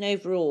believe in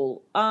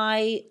overall?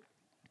 I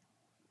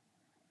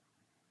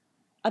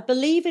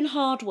believe in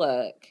hard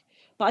work,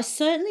 but I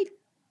certainly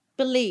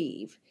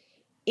believe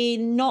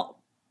in not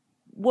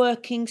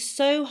working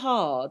so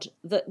hard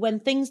that when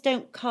things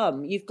don't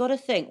come, you've got to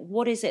think,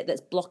 what is it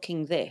that's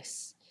blocking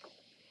this?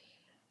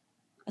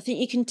 I think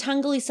you can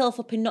tangle yourself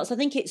up in knots. I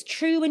think it's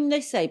true when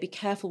they say, be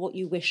careful what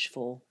you wish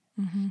for.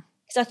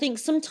 Because I think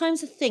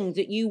sometimes the thing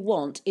that you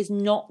want is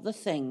not the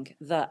thing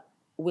that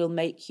will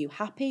make you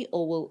happy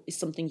or is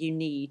something you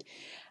need.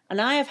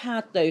 And I have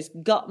had those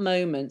gut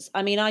moments.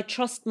 I mean, I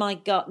trust my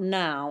gut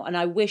now, and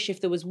I wish if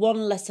there was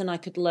one lesson I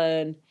could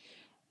learn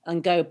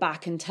and go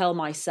back and tell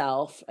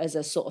myself as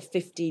a sort of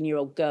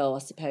 15-year-old girl, I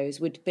suppose,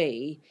 would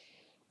be,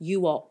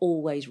 you are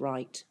always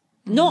right.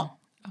 Not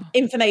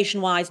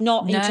information-wise,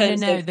 not in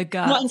terms of the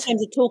gut. Not in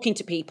terms of talking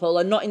to people,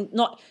 and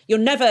you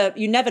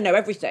never know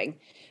everything.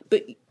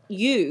 But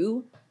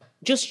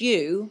just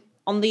you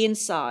on the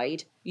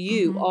inside,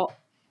 you are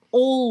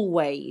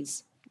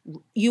always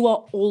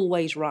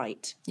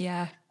right.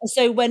 Yeah. And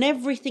so when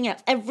everything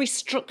else, every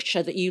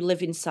structure that you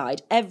live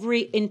inside,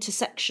 every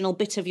intersectional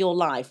bit of your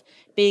life,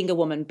 being a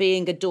woman,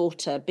 being a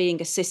daughter,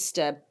 being a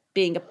sister,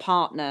 being a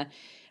partner,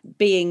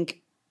 being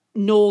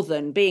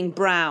northern, being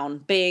brown,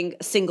 being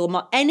a single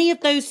mom, any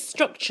of those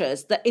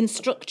structures that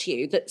instruct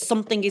you that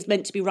something is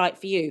meant to be right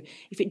for you,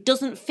 if it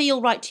doesn't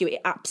feel right to you,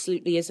 it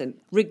absolutely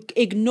isn't.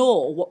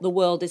 Ignore what the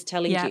world is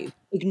telling you.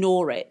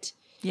 Ignore it.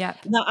 Yeah.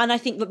 And I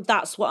think that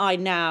that's what I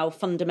now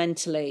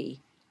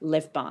fundamentally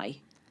live by.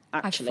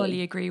 Actually. I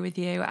fully agree with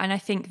you. And I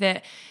think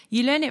that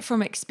you learn it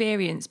from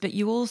experience, but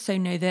you also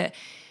know that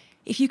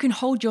if you can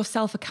hold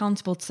yourself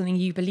accountable to something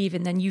you believe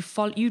in, then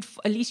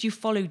at least you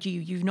followed you.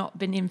 You've not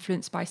been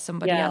influenced by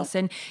somebody else.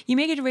 And you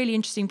make a really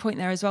interesting point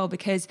there as well,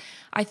 because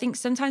I think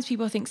sometimes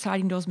people think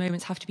sliding doors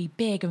moments have to be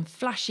big and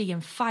flashy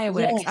and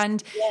fireworks.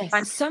 And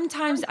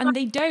sometimes, and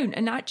they don't.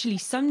 And actually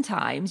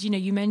sometimes,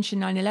 you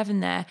mentioned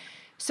 9/11 there.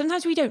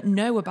 Sometimes we don't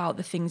know about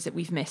the things that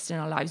we've missed in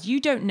our lives.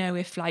 You don't know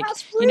if, like,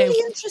 that's really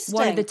interesting.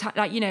 One of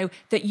the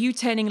that you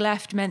turning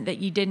left meant that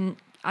you didn't,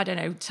 I don't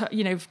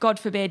know, God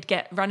forbid,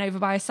 get run over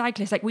by a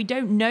cyclist. Like, we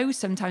don't know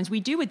sometimes.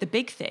 We do with the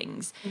big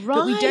things,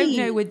 but we don't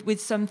know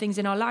with some things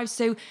in our lives.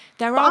 So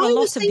there are a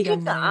lot of the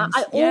unknowns.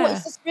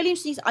 It's really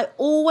interesting. I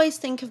always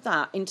think of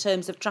that in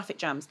terms of traffic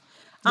jams.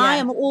 Yeah. I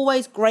am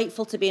always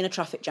grateful to be in a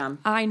traffic jam.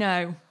 I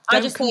know. I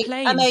just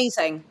complain. Think,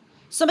 amazing.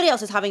 Somebody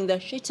else is having the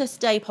shittest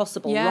day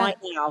possible right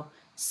now,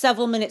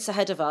 several minutes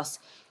ahead of us.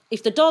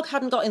 If the dog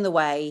hadn't got in the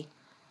way,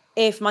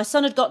 if my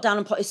son had got down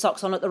and put his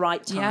socks on at the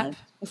right time,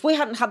 if we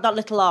hadn't had that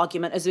little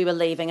argument as we were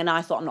leaving and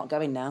I thought, I'm not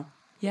going now.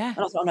 Yeah.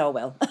 And I thought, no, I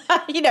will.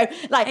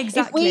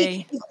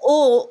 Exactly. If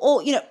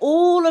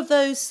all of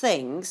those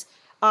things,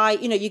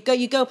 you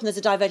go up and there's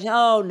a diversion.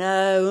 Oh,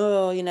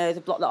 no,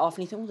 they've blocked that off.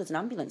 And you think, there's an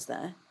ambulance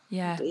there.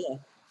 Yeah. Oh, dear.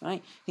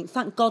 Right? I think,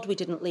 thank God we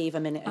didn't leave a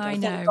minute ago. I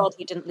know. Thank God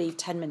we didn't leave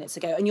 10 minutes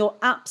ago. And you're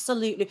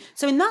absolutely...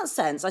 So in that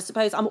sense, I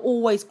suppose I'm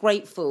always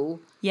grateful.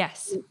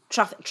 Yes.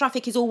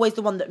 Traffic is always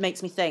the one that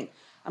makes me think,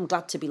 I'm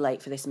glad to be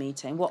late for this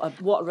meeting. What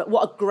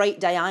a great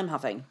day I'm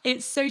having.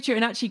 It's so true.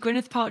 And actually,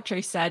 Gwyneth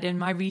Paltrow said in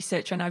my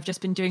research, when I've just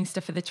been doing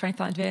stuff for the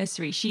 20th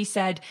anniversary, she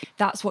said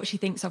that's what she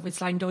thinks of with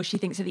sliding doors. She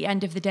thinks at the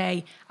end of the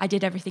day, I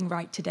did everything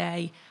right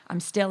today.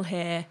 I'm still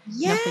here.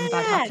 Yeah. Nothing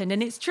bad happened.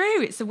 And it's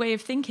true. It's a way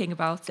of thinking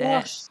about it.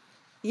 Gosh.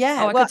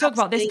 Yeah. Oh, I could talk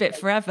about this bit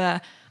forever.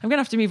 I'm going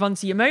to have to move on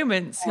to your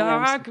moments.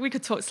 We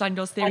could talk sliding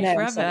doors theory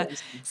forever.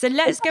 So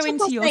let's go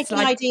into your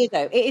slide. Idea,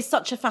 though. It is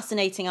such a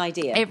fascinating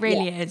idea. It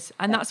really is.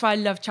 And that's why I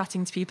love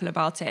chatting to people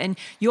about it. And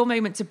your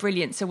moments are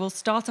brilliant. So we'll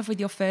start off with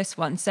your first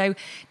one. So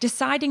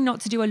deciding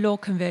not to do a law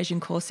conversion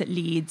course at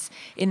Leeds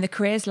in the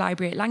Careers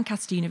Library at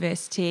Lancaster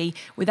University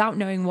without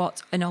knowing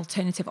what an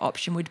alternative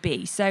option would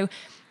be. So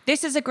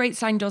this is a great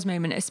sliding doors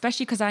moment,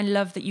 especially because I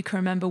love that you can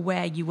remember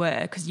where you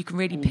were, because you can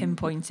really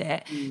pinpoint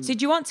it. So do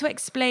you want to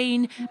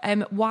explain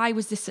why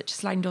was this such a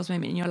sliding doors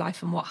moment in your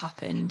life and what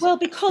happened? Well,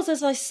 because,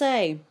 as I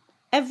say,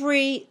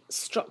 every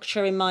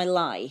structure in my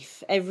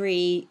life,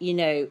 every,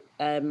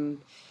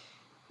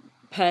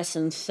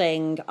 person,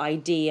 thing,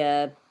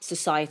 idea,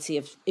 society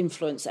of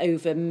influence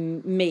over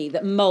me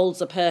that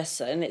molds a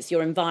person, it's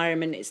your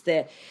environment,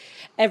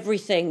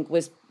 everything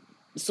was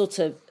sort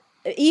of...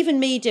 Even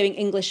me doing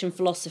English and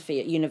philosophy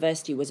at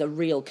university was a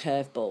real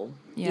curveball.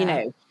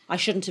 Yeah. I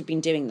shouldn't have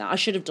been doing that. I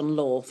should have done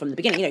law from the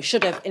beginning.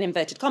 Should have, in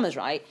inverted commas,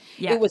 right?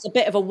 Yeah. It was a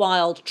bit of a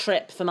wild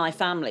trip for my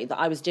family that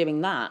I was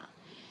doing that.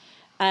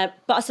 But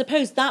I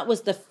suppose that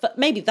was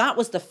maybe that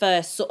was the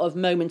first sort of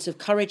moment of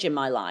courage in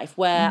my life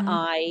where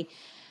I,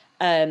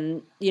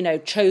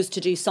 chose to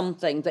do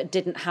something that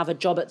didn't have a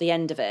job at the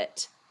end of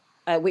it,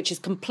 which is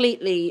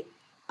completely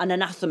an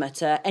anathema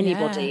to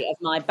anybody of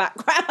my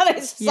background.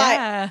 It's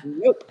like,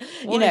 nope.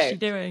 What is she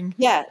doing?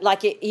 Yeah,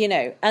 like it,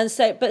 And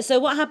so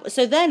what happened?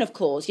 So then, of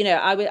course,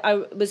 I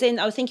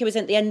think it was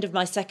at the end of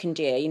my second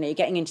year. You're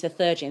getting into the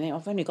third year, and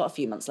I've only got a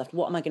few months left.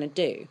 What am I going to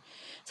do?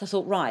 So I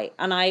thought, right,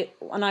 and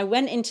I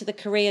went into the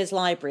Careers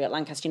Library at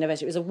Lancaster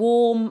University. It was a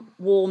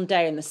warm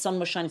day, and the sun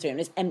was shining through, and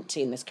it was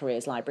empty in this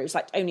Careers Library. It was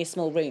like only a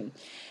small room.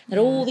 There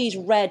had all these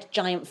red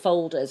giant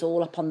folders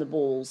all up on the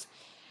walls.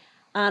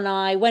 And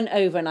I went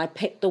over and I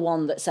picked the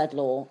one that said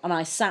law, and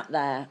I sat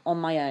there on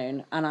my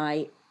own and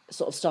I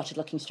sort of started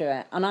looking through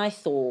it. And I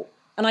thought,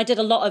 and I did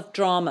a lot of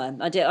drama.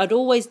 I'd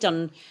always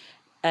done,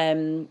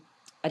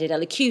 I did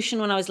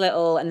elocution when I was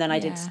little, and then I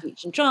did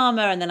speech and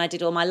drama, and then I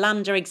did all my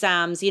Lambda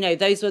exams.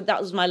 That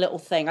was my little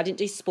thing. I didn't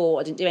do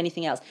sport. I didn't do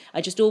anything else.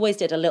 I just always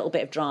did a little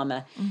bit of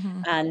drama,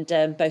 and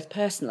both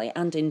personally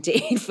and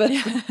indeed for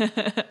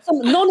some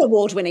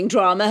non-award-winning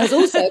drama has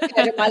also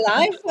occurred in my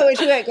life,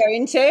 which we won't go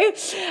into,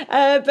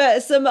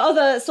 but some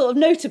other sort of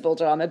notable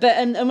drama. But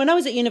and when I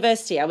was at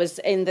university, I was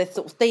in the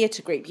sort of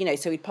theatre group,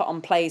 so we'd put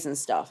on plays and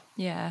stuff.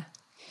 Yeah.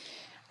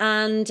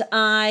 And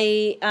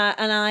I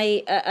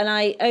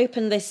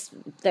opened this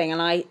thing and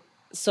I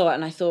saw it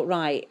and I thought,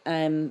 right,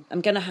 I'm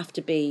going to have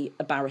to be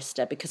a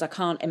barrister because I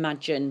can't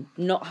imagine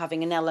not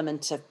having an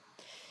element of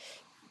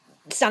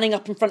standing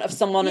up in front of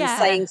someone and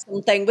saying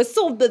something was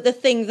sort of the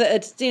thing that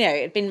had,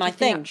 had been my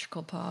thing. The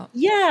theatrical part.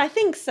 Yeah, I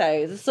think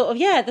so. The sort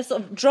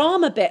of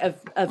drama bit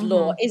of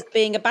law is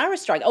being a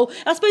barrister.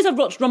 I suppose I've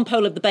watched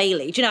Rumpole of the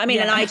Bailey. Do you know what I mean?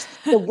 Yeah.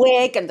 And the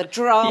wig and the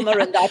drama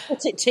and I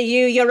put it to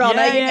you, Your Honour.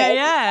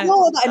 Yeah.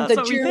 All that, and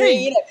the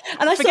jury.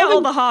 And I forget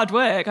all the hard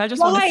work. I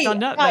just want to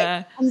stand up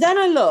there. And then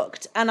I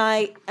looked,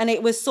 and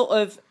it was sort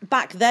of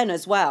back then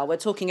as well. We're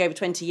talking over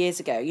 20 years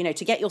ago.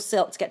 To get your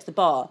silk to get to the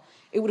bar,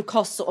 it would have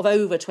cost sort of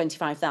over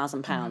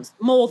 £25,000,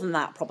 more than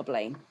that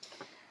probably. And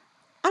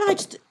I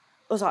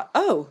was like,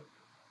 oh.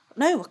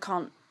 No, I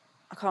can't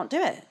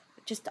do it.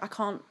 I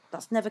can't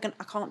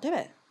do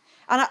it.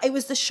 And it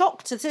was the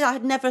shock to see. I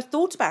had never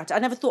thought about it. I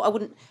never thought I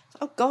wouldn't.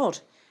 Oh, God,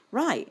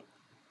 right.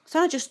 So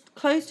I just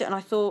closed it and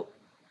I thought,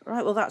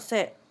 right, well, that's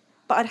it.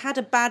 But I'd had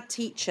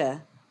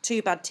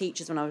two bad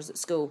teachers when I was at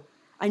school.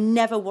 I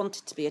never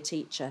wanted to be a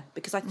teacher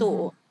because I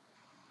thought,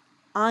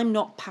 I'm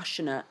not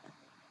passionate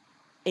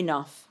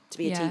enough to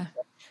be a teacher.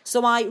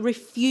 So I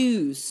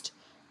refused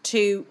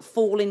to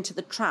fall into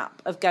the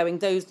trap of going,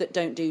 those that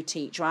don't do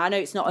teach, right? I know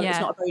it's not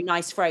a very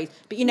nice phrase,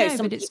 but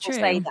some people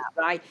say that,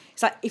 right?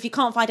 It's like, if you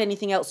can't find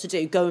anything else to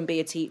do, go and be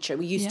a teacher.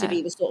 We used to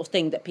be the sort of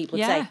thing that people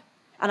would say.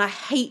 And I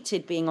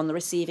hated being on the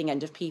receiving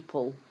end of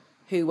people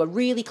who were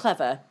really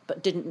clever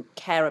but didn't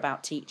care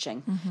about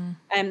teaching.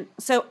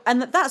 So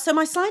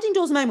my sliding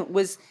doors moment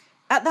was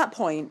at that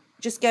point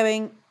just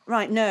going,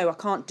 right, no,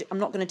 I'm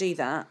not going to do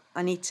that.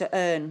 I need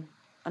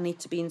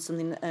to be in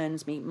something that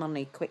earns me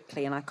money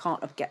quickly, and I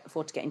can't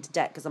afford to get into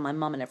debt because of my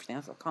mum and everything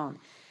else. I can't.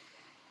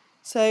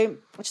 So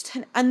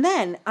and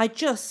then I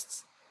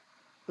just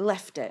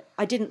left it.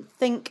 I didn't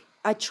think.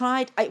 I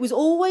tried. It was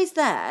always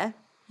there.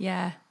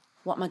 Yeah.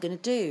 What am I going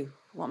to do?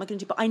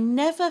 But I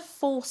never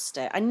forced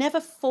it. I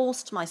never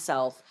forced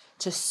myself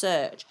to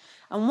search.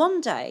 And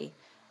one day,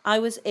 I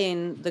was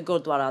in the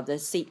Gurdwara, the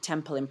Sikh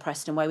temple in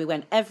Preston, where we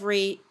went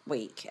every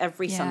week,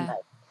 every Sunday.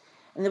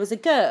 And there was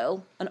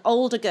an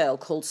older girl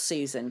called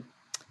Susan,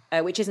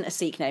 which isn't a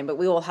Sikh name, but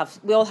we all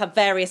have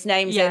various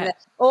names in there.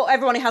 Or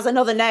everyone has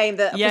another name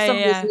that for some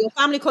reason your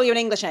family call you an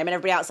English name and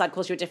everybody outside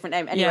calls you a different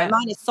name. Anyway,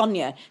 mine is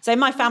Sonia. So in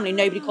my family,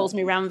 nobody calls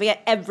me Ranvir.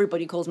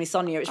 Everybody calls me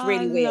Sonia. It's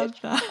really weird.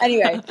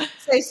 Anyway,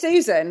 so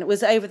Susan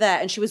was over there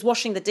and she was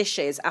washing the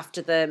dishes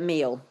after the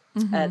meal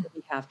that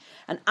we have.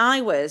 And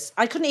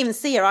I couldn't even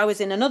see her. I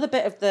was in another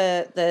bit of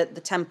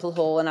the temple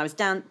hall and I was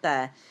down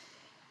there.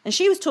 And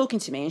she was talking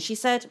to me and she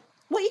said,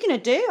 what are you going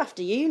to do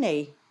after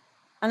uni?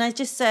 And I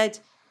just said,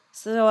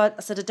 I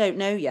don't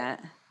know yet.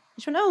 And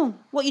she went, oh,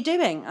 what are you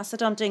doing? I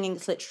said, I'm doing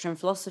English literature and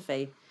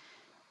philosophy.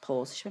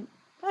 Pause. She went,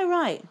 oh,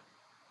 right.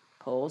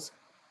 Pause.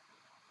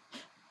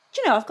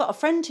 Do you know, I've got a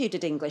friend who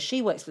did English.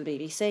 She works for the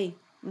BBC.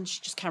 And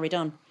she just carried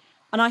on.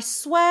 And I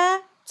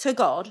swear to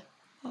God,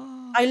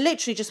 I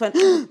literally just went,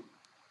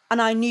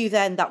 and I knew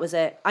then that was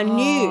it. I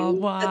knew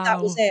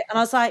that was it. And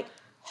I was like,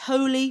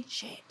 holy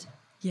shit.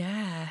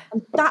 Yeah.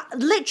 And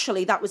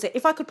that was it.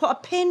 If I could put a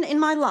pin in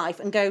my life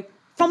and go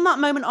from that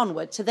moment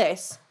onward to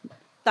this,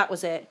 that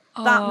was it.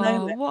 That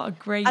moment. What a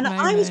great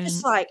moment. I was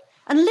just like,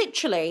 and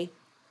literally,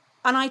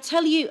 and I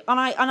tell you, and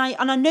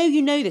I know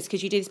you know this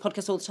because you do this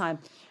podcast all the time.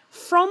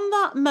 From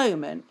that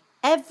moment,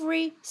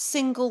 every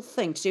single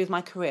thing to do with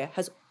my career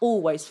has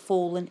always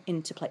fallen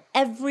into place.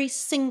 Every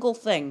single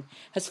thing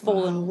has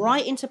fallen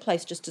right into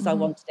place just as I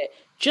wanted it.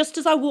 Just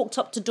as I walked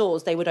up to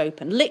doors, they would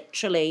open,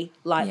 literally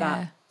like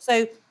that.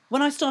 So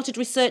when I started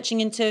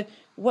researching into,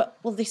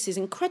 this is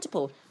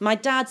incredible. My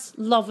dad's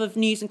love of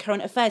news and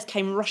current affairs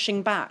came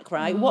rushing back,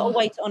 right? What a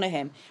way to honour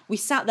him. We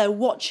sat there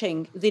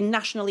watching the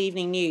National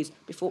Evening News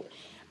before.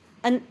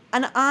 And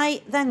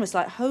I then was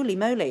like, holy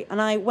moly.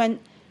 And I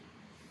went,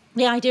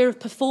 the idea of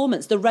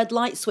performance, the red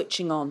light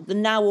switching on, the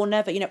now or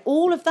never,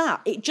 all of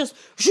that, it just,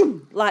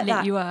 like lit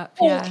that. You up,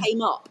 all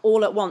came up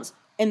all at once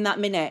in that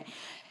minute.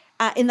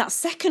 In that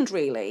second,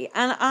 really.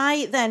 And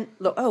I then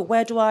look,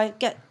 where do I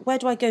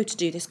go to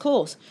do this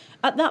course?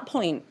 At that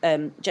point,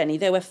 Jenny,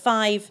 there were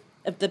 5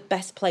 of the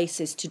best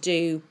places to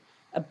do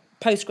a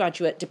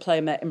postgraduate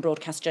diploma in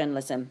broadcast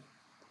journalism.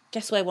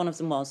 Guess where one of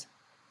them was?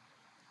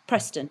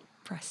 Preston.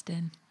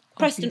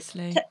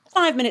 Obviously.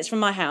 5 minutes from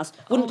my house.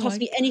 Wouldn't cost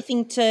me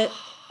anything I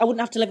wouldn't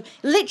have to live.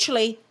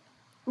 Literally,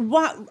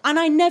 and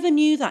I never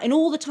knew that. In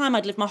all the time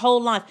I'd lived my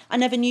whole life, I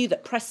never knew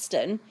that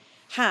Preston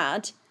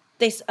had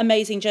this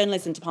amazing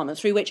journalism department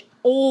through which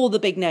all the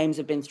big names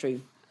have been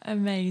through.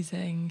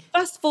 Amazing.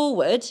 Fast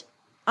forward,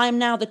 I am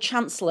now the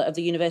Chancellor of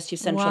the University of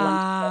Central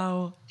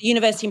London. The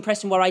university in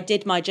Preston where I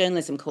did my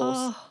journalism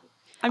course.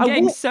 I'm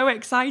getting so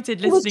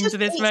excited listening to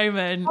this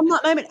moment. On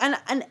that moment,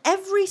 and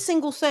every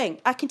single thing,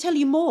 I can tell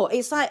you more.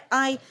 It's like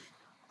I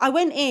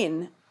went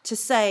in to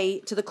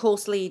say to the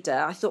course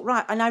leader, I thought,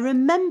 right, and I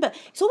remember,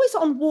 it's always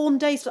on warm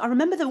days, I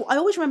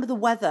always remember the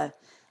weather.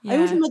 I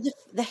always remember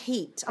the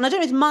heat. And I don't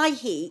know if it's my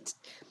heat.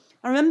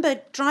 I remember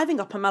driving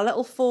up on my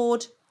little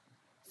Ford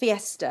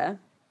Fiesta,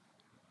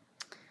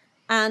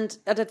 and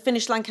I'd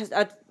finished Lancaster,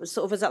 I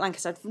sort of was at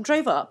Lancaster, I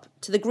drove up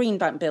to the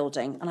Greenbank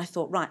building, and I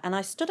thought, right, and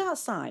I stood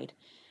outside,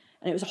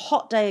 and it was a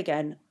hot day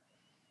again,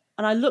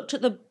 and I looked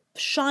at the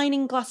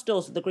shining glass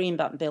doors of the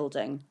Greenbank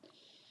building.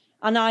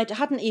 And I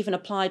hadn't even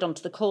applied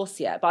onto the course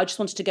yet, but I just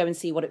wanted to go and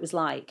see what it was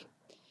like.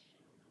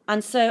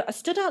 And so I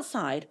stood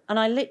outside, and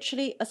I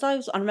literally,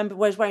 I remember I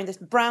was wearing this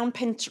brown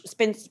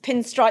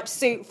pinstripe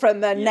suit from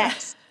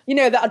Next,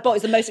 that I'd bought. It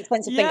was the most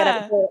expensive thing I'd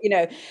ever bought,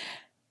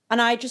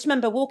 And I just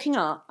remember walking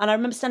up, and I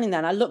remember standing there,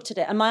 and I looked at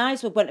it, and my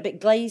eyes went a bit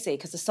glazy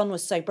because the sun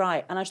was so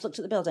bright. And I just looked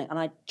at the building, and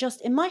I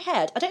just, in my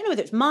head, I don't know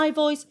whether it's my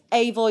voice,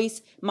 a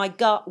voice, my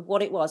gut,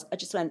 what it was. I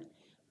just went,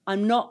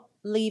 I'm not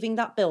leaving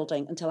that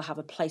building until I have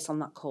a place on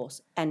that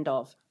course. End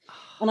of.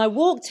 And I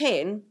walked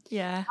in,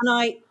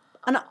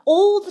 and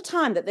all the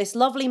time that this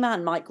lovely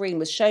man, Mike Green,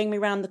 was showing me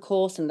around the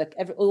course and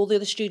all the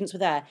other students were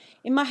there,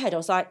 in my head I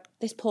was like,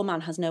 this poor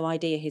man has no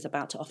idea he's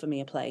about to offer me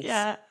a place.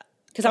 Yeah.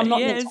 Because I'm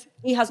not.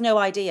 He has no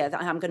idea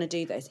that I'm going to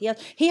do this.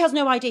 He has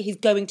no idea he's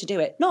going to do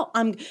it.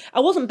 I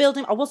wasn't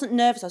building. I wasn't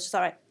nervous. I was just all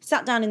right.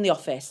 Sat down in the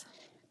office,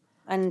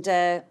 and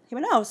he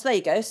went, "Oh, so there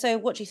you go. So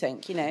what do you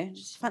think?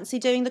 Just fancy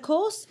doing the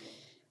course?"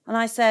 And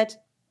I said,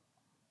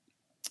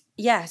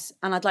 "Yes,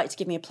 and I'd like to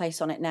give me a place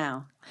on it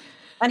now."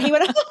 And he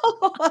went,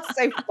 "Oh, that's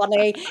so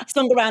funny." He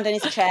swung around in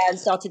his chair and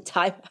started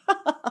typing.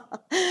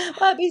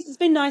 "Well, it's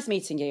been nice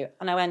meeting you."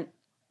 And I went,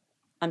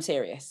 "I'm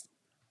serious."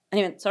 And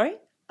he went, "Sorry?"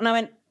 And I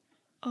went,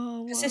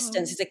 "Oh, wow.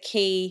 Persistence is a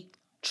key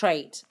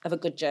trait of a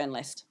good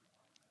journalist.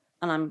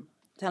 And I'm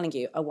telling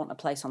you, I want a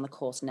place on the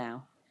course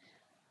now."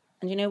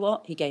 And you know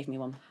what? He gave me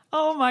one.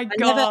 Oh my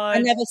God. I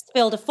never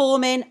filled a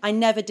form in. I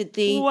never did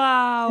the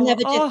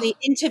the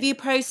interview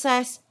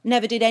process,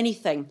 never did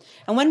anything.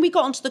 And when we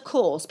got onto the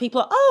course,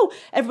 people are,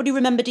 everybody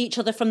remembered each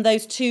other from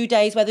those 2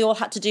 days where they all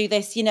had to do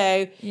this,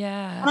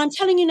 Yeah. And I'm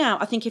telling you now,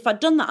 I think if I'd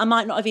done that, I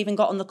might not have even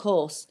got on the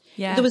course.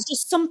 Yeah. There was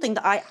just something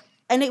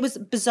and it was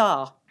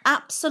bizarre.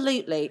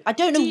 Absolutely. I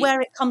don't know where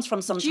it comes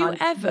from sometimes. Do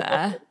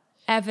you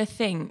ever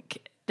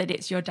think that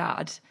it's your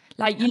dad?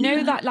 That,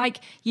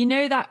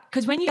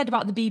 because when you said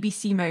about the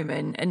BBC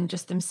moment and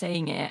just them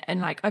saying it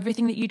and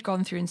everything that you'd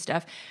gone through and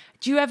stuff,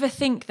 do you ever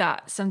think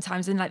that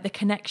sometimes in the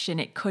connection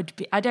it could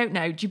be, I don't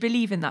know, do you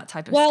believe in that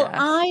type of stuff? Well,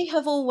 I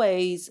have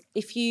always,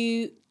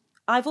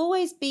 I've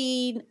always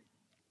been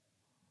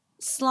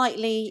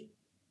slightly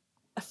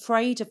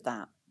afraid of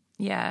that.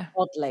 Yeah.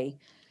 Oddly.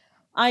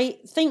 I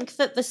think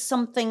that there's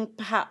something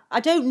perhaps, I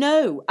don't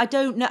know.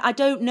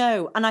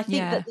 And I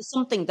think that there's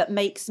something that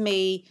makes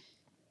me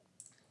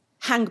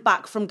hang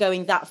back from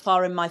going that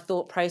far in my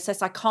thought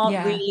process. I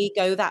can't really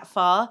go that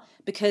far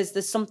because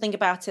there's something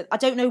about it. I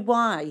don't know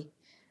why.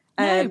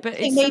 No, but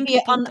I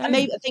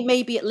think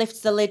maybe it lifts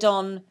the lid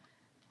on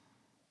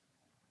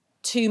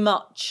too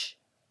much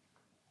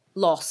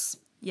loss.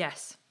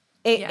 Yes.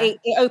 It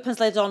opens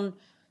the lid on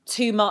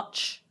too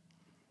much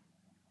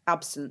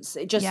absence.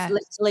 It just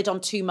lifts the lid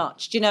on too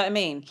much. Do you know what I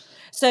mean?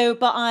 So,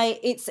 but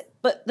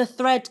the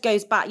thread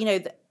goes back,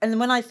 and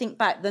when I think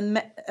back,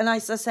 and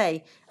as I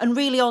say, and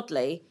really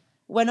oddly,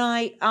 when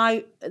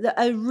a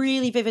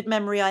really vivid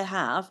memory I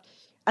have,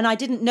 and I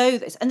didn't know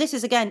this, and this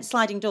is again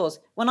sliding doors.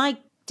 When I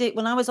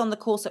was on the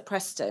course at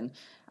Preston,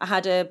 I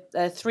had a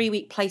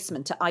 3-week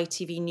placement at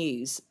ITV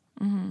News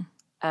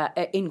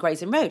in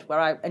Gray's Inn Road,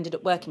 where I ended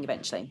up working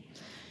eventually.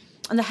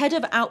 And the head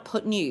of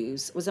Output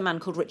News was a man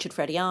called Richard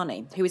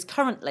Frediani, who is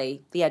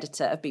currently the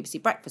editor of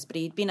BBC Breakfast, but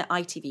he'd been at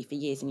ITV for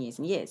years and years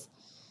and years.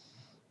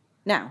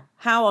 Now,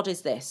 how odd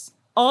is this?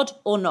 Odd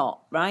or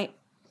not, right?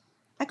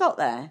 I got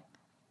there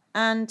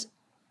and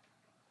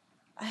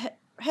I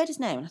heard his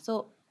name and I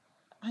thought,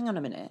 hang on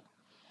a minute.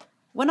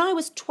 When I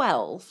was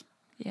 12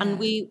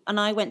 and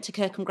I went to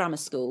Kirkham Grammar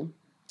School,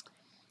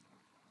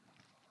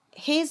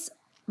 his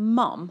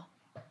mum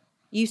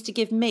used to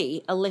give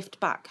me a lift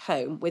back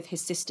home with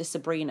his sister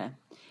Sabrina,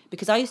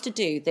 because I used to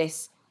do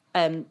this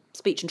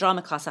speech and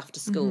drama class after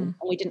school, and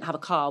we didn't have a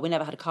car. We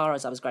never had a car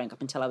as I was growing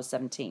up until I was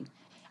 17,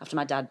 after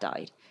my dad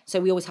died.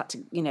 So we always had to,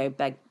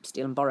 beg,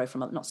 steal and borrow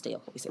from, not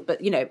steal, obviously,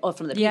 but, or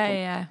from the people.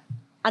 Yeah.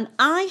 And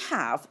I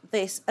have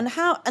this, and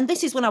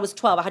this is when I was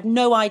 12. I had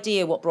no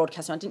idea what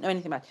broadcasting, I didn't know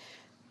anything about it.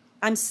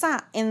 I'm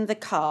sat in the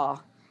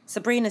car,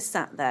 Sabrina's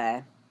sat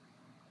there,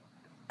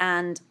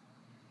 and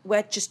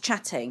we're just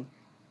chatting.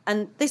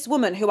 And this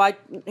woman who I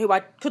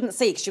couldn't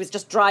see because she was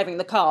just driving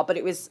the car, but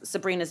it was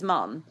Sabrina's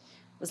mum,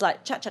 was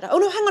like, chat. Oh,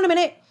 no, hang on a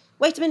minute.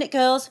 Wait a minute,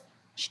 girls.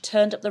 She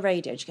turned up the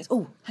radio. She goes,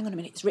 oh, hang on a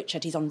minute. It's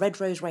Richard. He's on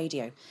Red Rose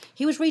Radio.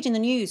 He was reading the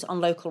news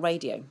on local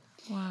radio.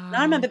 Wow. And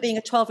I remember being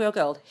a 12-year-old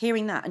girl,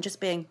 hearing that and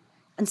just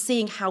and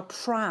seeing how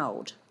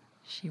proud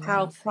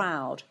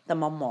the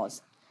mum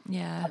was.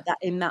 Yeah.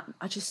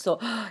 I just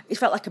thought, it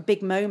felt like a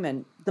big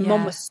moment. The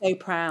mum was so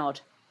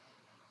proud.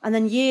 And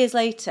then years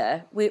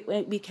later, we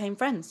became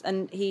friends,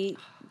 and he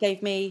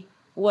gave me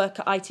work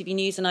at ITV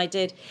News, and I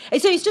did. And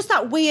so it's just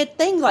that weird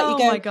thing, you go,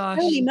 my gosh,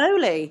 holy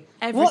moly,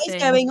 everything. What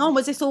is going on?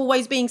 Was this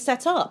always being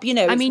set up?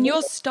 I mean,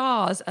 your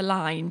stars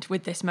aligned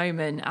with this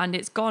moment, and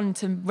it's gone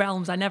to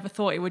realms I never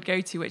thought it would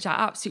go to, which I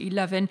absolutely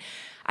love. And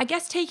I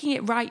guess taking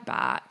it right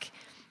back,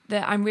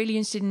 that I'm really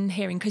interested in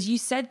hearing, because you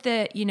said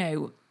that,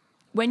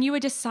 when you were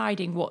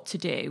deciding what to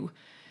do,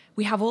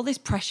 we have all this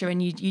pressure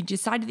and you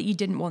decided that you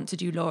didn't want to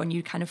do law and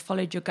you kind of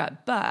followed your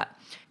gut. But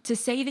to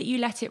say that you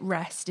let it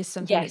rest is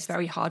something that's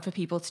very hard for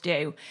people to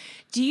do.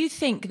 Do you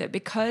think that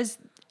because,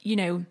 you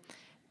know,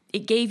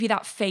 it gave you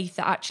that faith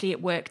that actually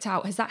it worked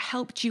out, has that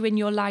helped you in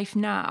your life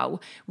now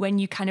when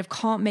you kind of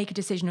can't make a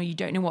decision or you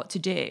don't know what to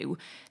do,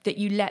 that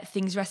you let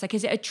things rest? Like,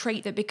 is it a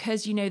trait that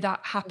because, you know, that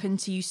happened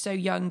to you so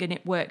young and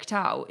it worked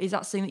out, is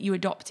that something that you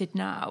adopted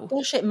now?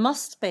 Gosh, it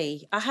must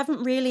be. I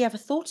haven't really ever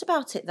thought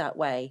about it that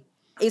way.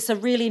 It's a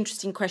really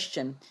interesting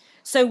question.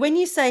 So when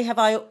you say,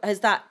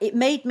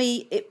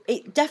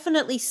 it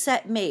definitely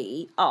set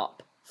me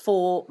up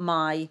for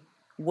my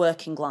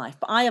working life.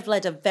 But I have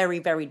led a very,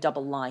 very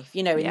double life,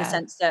 you know, in the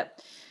sense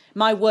that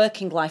my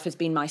working life has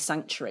been my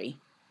sanctuary.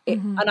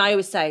 And I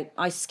always say,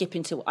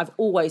 I've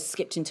always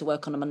skipped into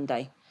work on a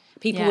Monday.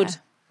 People would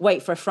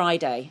wait for a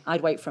Friday.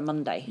 I'd wait for a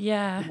Monday.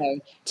 Yeah. You know,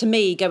 to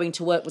me, going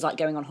to work was like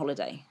going on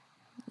holiday.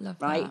 Love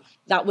right?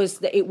 that.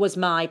 It was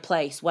my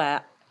place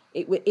where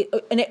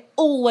it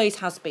always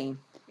has been.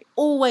 It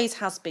always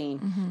has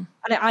been.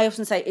 And I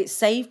often say it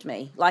saved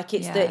me. Like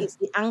it's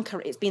the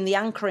anchor. It's been the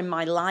anchor in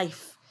my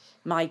life.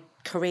 My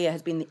career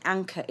has been the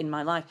anchor in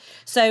my life.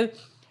 So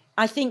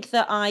I think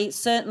that I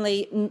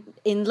certainly,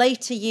 in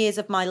later years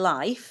of my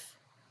life,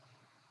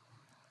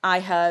 I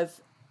have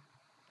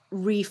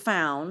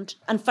refound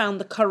and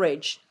found the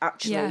courage,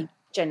 actually,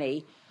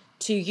 Jenny,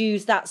 to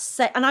use that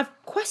and I've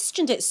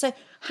questioned it. So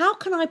how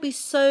can I be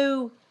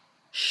so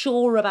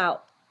sure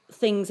about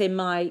things in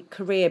my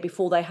career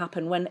before they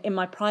happen when in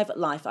my private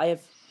life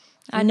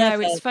I know,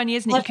 it's funny,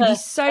 isn't it? You can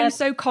be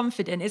so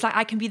confident. It's like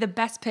I can be the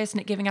best person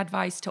at giving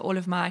advice to all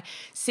of my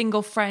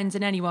single friends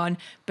and anyone,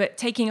 but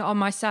taking it on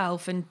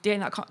myself and doing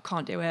that,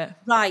 can't do it.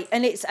 Right.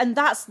 And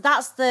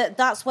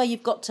that's where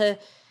you've got to,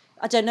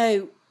 I don't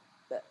know,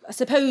 I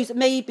suppose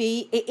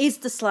maybe it is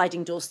the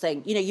sliding doors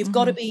thing. You know, you've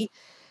got to be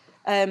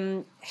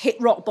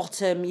hit rock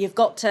bottom. You've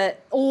got to,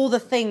 all the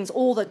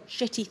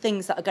shitty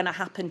things that are going to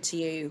happen to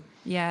you.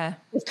 Yeah.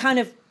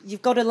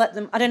 You've got to let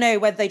them, I don't know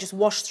whether they just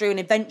wash through and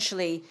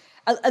eventually,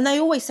 and they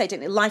always say, don't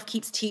they, life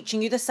keeps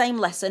teaching you the same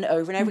lesson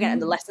over and over again,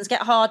 and the lessons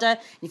get harder.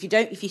 And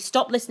if you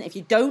stop listening, if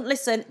you don't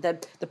listen,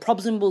 the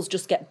problem will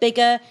just get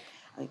bigger,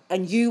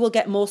 and you will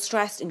get more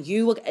stressed, and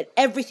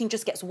everything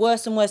just gets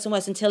worse and worse and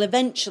worse until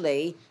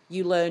eventually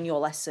you learn your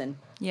lesson.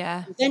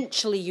 Yeah.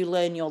 Eventually you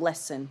learn your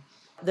lesson.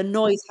 The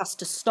noise has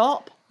to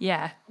stop.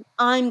 Yeah.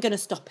 I'm going to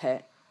stop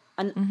it.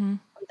 And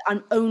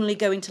I'm only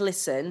going to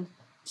listen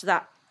to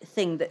that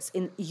thing that's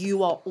in,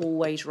 you are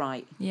always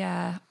right.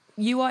 Yeah.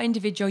 You are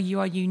individual, you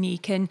are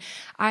unique. And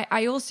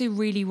I also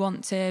really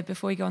want to,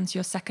 before we go on to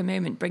your second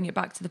moment, bring it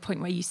back to the point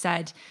where you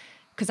said,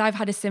 because I've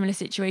had a similar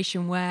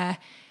situation where,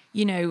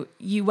 you know,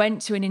 you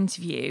went to an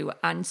interview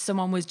and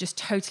someone was just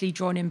totally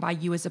drawn in by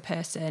you as a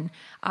person.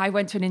 I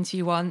went to an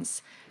interview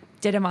once,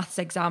 did a maths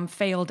exam,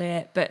 failed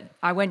it, but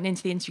I went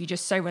into the interview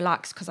just so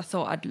relaxed because I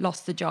thought I'd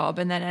lost the job,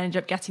 and then I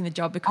ended up getting the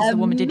job because the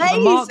woman didn't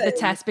even mark the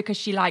test because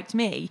she liked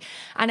me.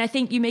 And I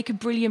think you make a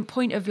brilliant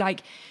point of,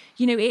 like,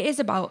 you know, it is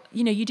about,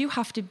 you know, you do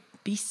have to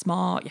be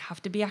smart, you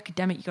have to be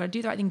academic, you got to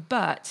do the right thing,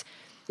 but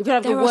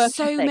there are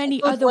so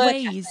many other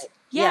ways.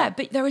 Yeah,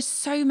 but there are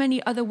so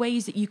many other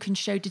ways that you can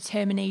show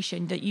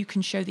determination, that you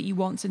can show that you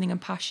want something and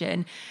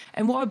passion.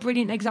 And what a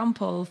brilliant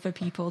example for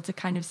people to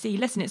kind of see.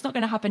 Listen, it's not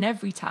going to happen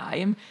every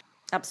time.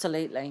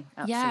 Absolutely.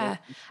 Yeah.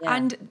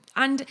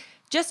 And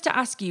just to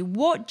ask you,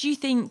 what do you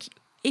think,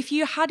 if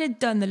you had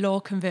done the law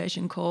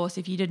conversion course,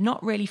 if you had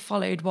not really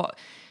followed what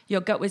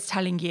your gut was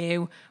telling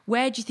you,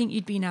 where do you think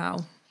you'd be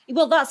now?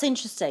 Well, that's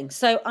interesting.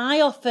 So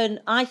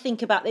I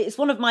think about it. It's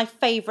one of my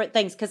favorite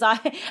things because I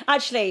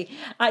actually,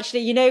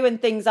 you know, when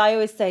things are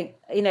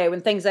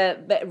a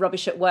bit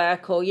rubbish at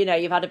work, or, you know,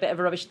 you've had a bit of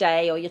a rubbish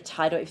day, or you're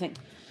tired, or you think,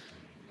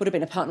 would have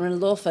been a partner in a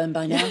law firm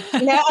by now.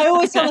 You know, I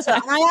always tell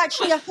myself,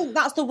 I think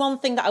that's the one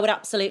thing that I would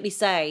absolutely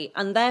say.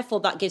 And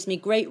therefore that gives me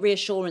great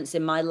reassurance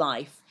in my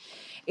life,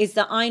 is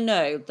that I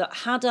know that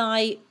had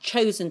I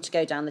chosen to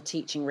go down the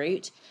teaching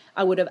route,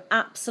 I would have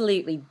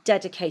absolutely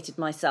dedicated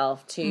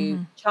myself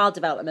to child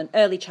development,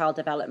 early child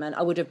development.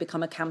 I would have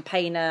become a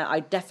campaigner. I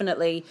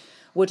definitely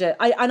would have.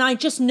 And I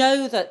just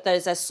know that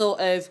there's a sort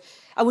of,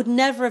 I would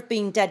never have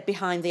been dead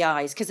behind the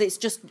eyes, because it's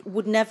just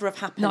would never have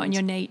happened. Not in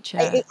your nature.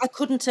 I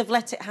couldn't have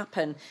let it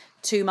happen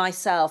to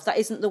myself. That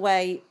isn't the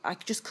way.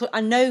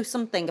 I know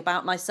something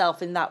about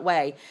myself in that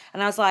way.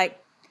 And I was like,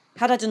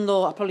 had I done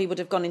law, I probably would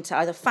have gone into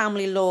either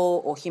family law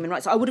or human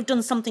rights. I would have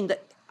done something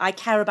that I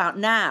care about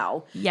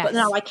now, but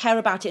now I care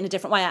about it in a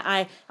different way.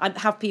 I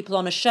have people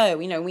on a show,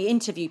 you know, we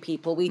interview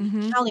people, we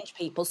challenge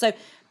people. So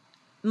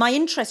my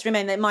interest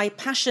my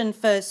passion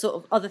for sort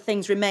of other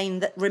things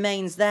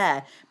remains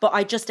there, but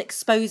I just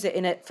expose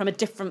it from a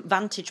different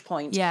vantage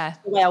point. Yeah,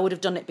 the way I would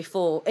have done it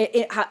before,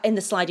 in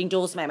the sliding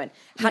doors moment,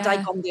 had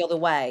I gone the other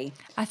way.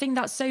 I think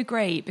that's so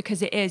great,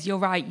 because you're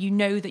right. You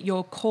know that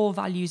your core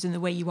values and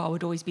the way you are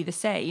would always be the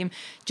same,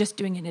 just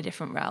doing it in a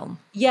different realm.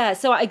 Yeah,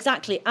 so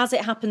exactly as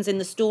it happens in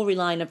the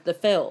storyline of the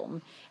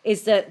film,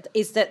 is that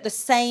the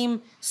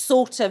same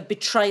sort of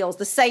betrayals,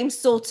 the same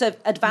sort of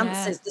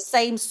advances, the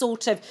same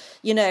sort of,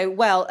 in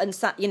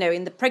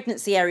the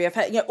pregnancy area of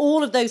her,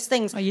 all of those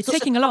things. Oh, you're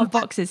ticking a lot of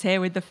boxes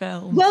here with the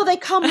film. Well, they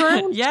come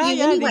around to you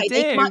anyway.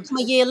 They might come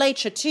a year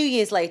later, 2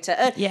 years later,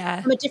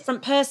 from a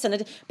different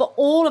person. But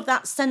all of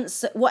that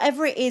sense,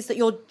 whatever it is that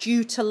you're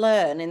due to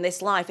learn in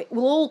this life, it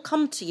will all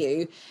come to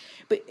you.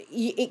 But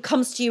it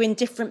comes to you in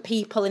different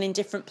people and in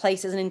different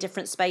places and in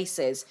different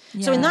spaces.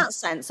 Yeah. So in that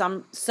sense,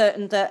 I'm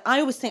certain that I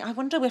always think, I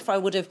wonder if I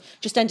would have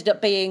just ended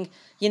up being,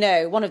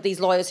 one of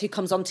these lawyers who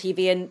comes on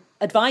TV and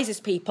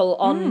advises people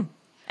on...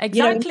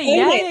 Exactly.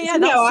 Yeah.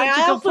 That's such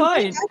a good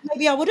point.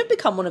 Maybe I would have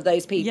become one of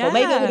those people. Yeah.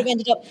 Maybe I would have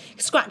ended up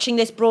scratching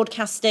this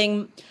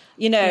broadcasting,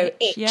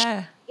 itch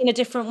in a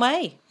different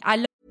way.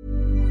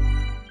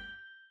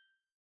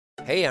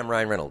 Hey, I'm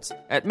Ryan Reynolds.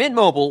 At Mint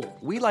Mobile,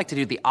 we like to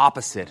do the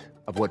opposite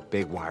of what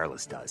Big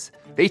Wireless does.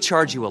 They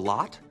charge you a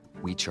lot,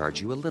 we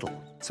charge you a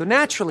little. So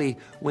naturally,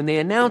 when they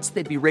announced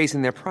they'd be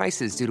raising their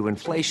prices due to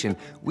inflation,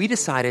 we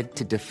decided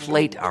to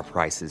deflate our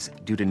prices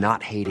due to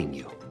not hating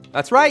you.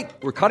 That's right.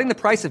 We're cutting the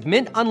price of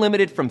Mint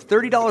Unlimited from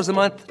 $30 a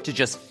month to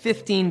just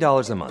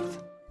 $15 a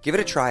month. Give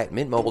it a try at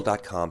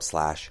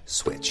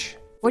mintmobile.com/switch.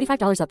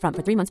 $45 up front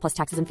for 3 months plus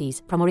taxes and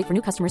fees. Promo rate for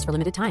new customers for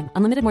limited time.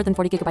 Unlimited more than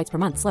 40 gigabytes per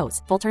month.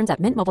 Slows full terms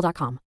at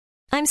mintmobile.com.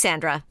 I'm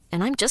Sandra,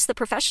 and I'm just the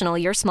professional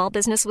your small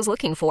business was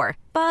looking for.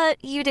 But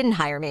you didn't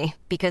hire me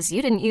because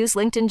you didn't use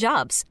LinkedIn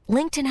Jobs.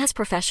 LinkedIn has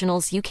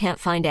professionals you can't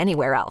find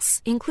anywhere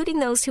else, including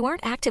those who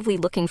aren't actively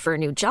looking for a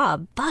new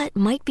job, but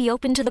might be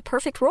open to the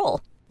perfect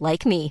role,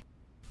 like me.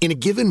 In a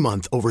given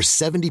month, over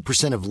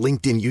 70% of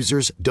LinkedIn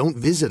users don't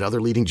visit other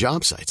leading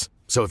job sites.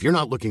 So if you're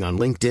not looking on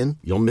LinkedIn,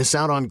 you'll miss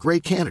out on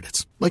great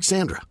candidates like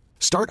Sandra.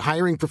 Start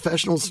hiring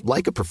professionals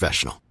like a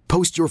professional.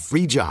 Post your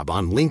free job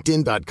on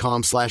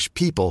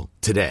linkedin.com/people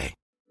today.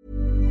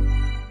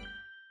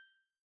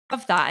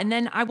 Of that, and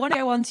then I want to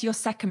go on to your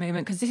second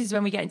moment, because this is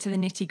when we get into the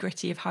nitty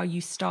gritty of how you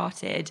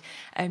started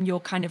your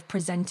kind of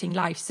presenting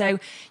life. So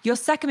your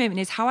second moment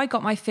is how I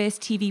got my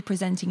first TV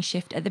presenting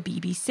shift at the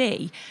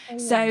BBC.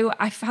 So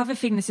I have a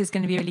feeling this is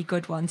going to be a really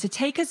good one. So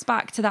take us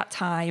back to that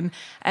time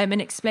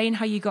and explain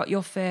how you got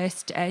your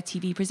first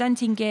TV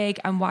presenting gig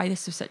and why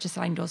this was such a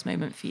sliding doors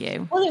moment for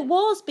you. Well, it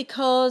was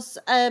because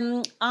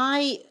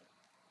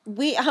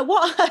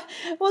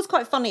what's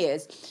quite funny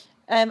is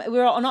we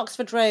were on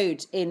Oxford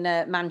Road in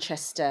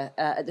Manchester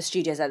at the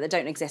studios there that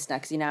don't exist now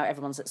because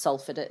everyone's at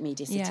Salford at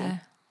Media City. Yeah.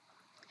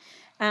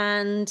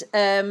 And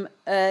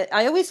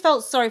I always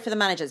felt sorry for the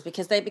managers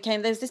because there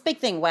was this big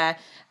thing where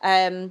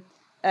it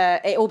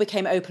all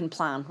became open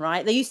plan,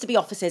 right? There used to be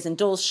offices and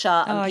doors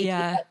shut and people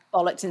get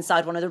bollocks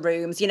inside one of the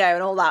rooms, and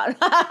all that. And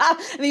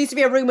there used to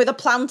be a room with a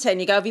plant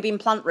in. You go, have you been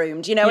plant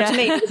roomed? You know what I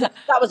mean?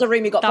 That was a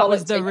room you got bollocks in. That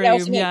was the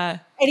room, yeah.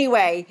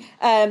 Anyway,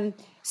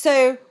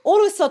 so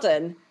all of a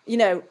sudden,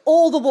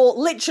 all the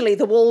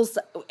walls,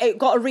 it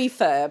got a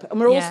refurb, and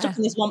we're all stuck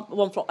in this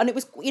one floor. And it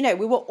was, we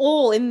were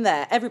all in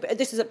there. Everybody.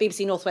 This was at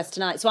BBC Northwest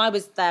Tonight, so I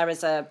was there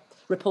as a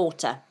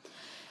reporter,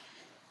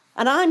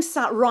 and I'm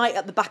sat right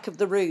at the back of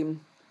the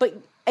room. But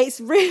it's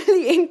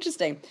really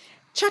interesting.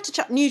 Chat.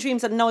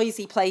 Newsrooms are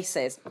noisy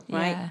places,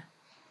 right? Yeah.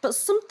 But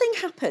something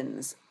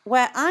happens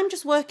where I'm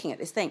just working at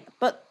this thing,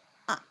 but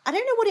I don't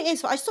know what it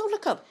is. But I sort of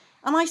look up,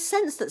 and I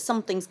sense that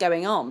something's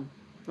going on,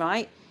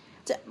 right?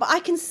 But I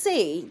can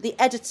see the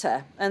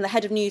editor and the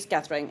head of news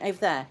gathering over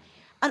there.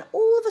 And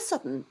all of a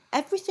sudden,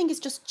 everything is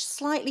just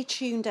slightly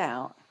tuned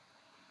out.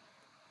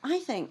 I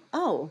think,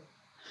 oh,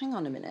 hang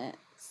on a minute.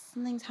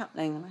 Something's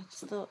happening. And I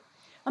just thought,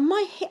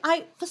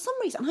 for some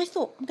reason, I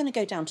thought, I'm going to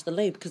go down to the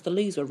loo because the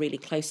loos were really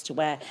close to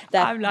where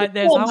I'm like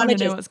this. I want to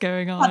know what's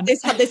going on. Had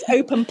this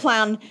open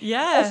plan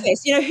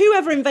office.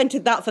 Whoever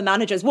invented that for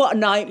managers, what a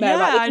nightmare.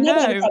 Yeah, right? I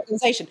know.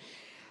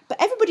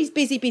 But everybody's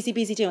busy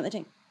doing what they're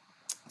doing.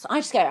 So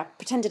I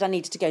pretended I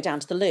needed to go down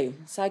to the loo.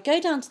 So I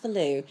go down to the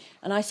loo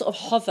and I sort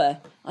of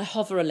hover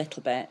a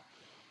little bit.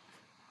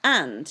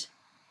 And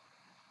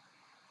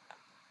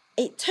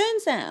it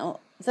turns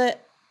out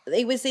that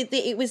it was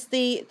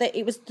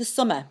the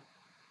summer.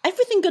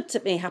 Everything good to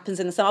me happens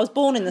in the summer. I was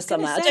born in the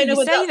summer. I don't know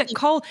what that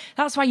cold.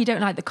 That's why you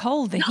don't like the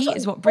cold. The heat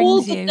is what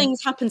brings you. All the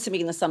things happen to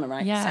me in the summer,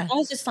 right? Yeah. So I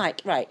was just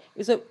like, right.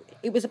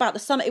 It was about the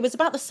summer. It was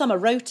about the summer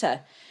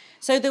rota.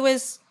 So there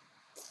was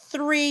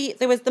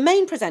the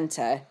main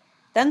presenter.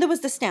 Then there was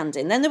the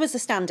stand-in. Then there was the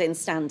stand-in.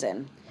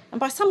 And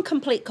by some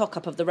complete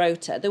cock-up of the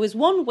rota, there was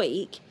 1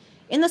 week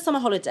in the summer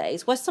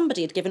holidays where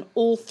somebody had given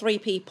all 3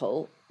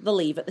 people the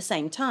leave at the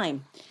same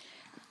time.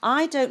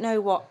 I don't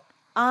know what.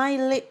 I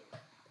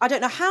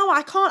don't know how.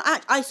 I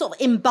sort of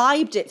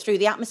imbibed it through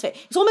the atmosphere.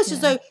 It's almost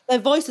as though their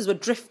voices were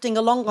drifting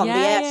along on the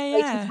air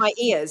straight into my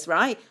ears,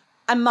 right?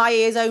 And my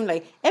ears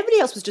only. Everybody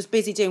else was just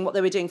busy doing what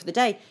they were doing for the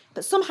day.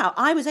 But somehow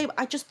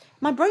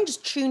my brain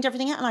just tuned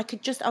everything out, and I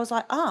was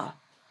like, And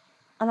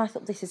I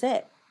thought, this is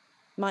it.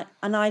 I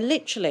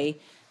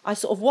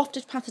sort of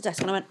wafted past the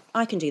desk and I went,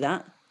 I can do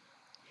that.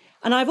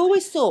 And I've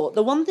always thought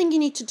the one thing you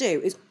need to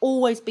do is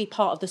always be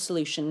part of the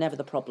solution, never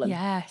the problem.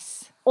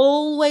 Yes.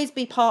 Always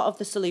be part of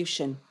the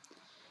solution.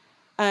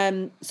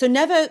 So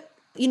never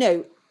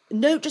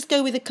no, just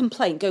go with a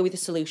complaint, go with a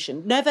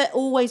solution. Never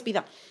always be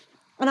that.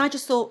 And I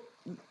just thought,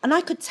 and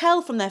I could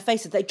tell from their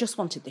faces, they just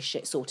wanted this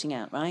shit sorting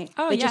out, right?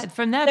 Oh, they yeah.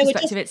 From their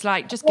perspective, it's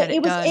like, just get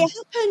it done. It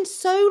happened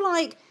so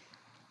like,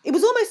 it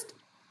was almost,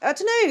 I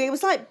don't know, it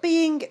was like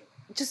being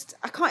just,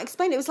 I can't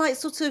explain it. It was like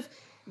sort of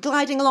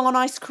gliding along on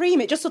ice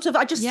cream. It just sort of,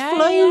 I just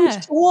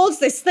flowed towards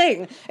this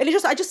thing. And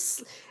I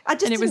just.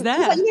 And it was there.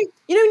 Like, when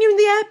you're in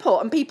the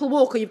airport and people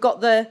walk, or you've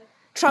got the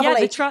travelator. Yeah,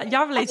 the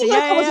travelator.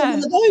 I was one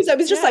of those. I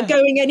was just like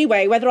going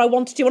anyway, whether I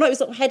wanted to or not. It was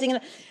sort of heading.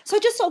 So I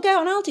just sort of go,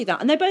 and I'll do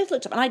that. And they both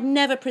looked up, and I'd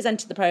never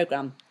presented the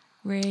programme.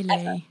 Really?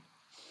 Ever.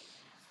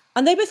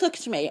 And they both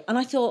looked at me, and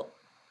I thought,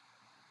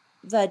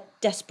 they're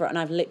desperate, and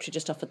I've literally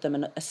just offered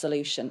them a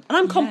solution. And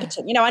I'm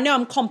competent. I know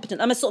I'm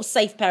competent. I'm a sort of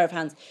safe pair of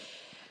hands.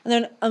 And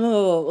then,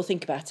 we'll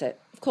think about it.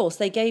 Of course,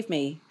 they gave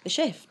me the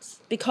shifts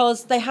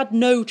because they had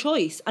no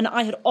choice, and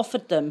I had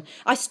offered them.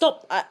 I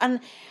stopped, and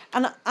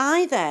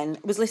I then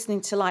was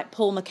listening to like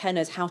Paul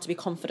McKenna's How to Be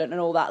Confident and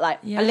all that. I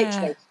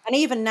literally, and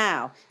even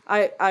now,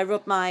 if I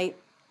rub my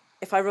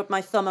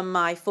thumb and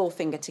my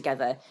forefinger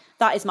together,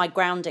 that is my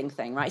grounding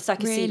thing, right? It's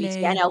like a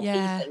CBT,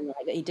 NLP thing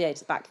that he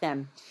did back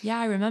then. Yeah,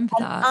 I remember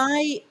that.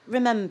 I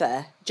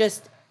remember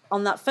just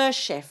on that first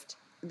shift,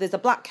 there's a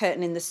black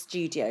curtain in the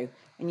studio,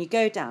 and you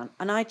go down,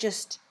 and I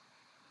just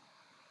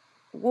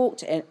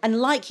walked in, and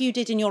like you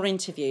did in your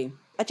interview,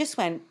 I just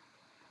went,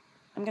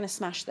 I'm going to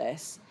smash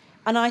this.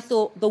 And I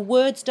thought, the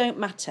words don't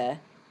matter.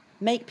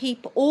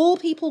 All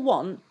people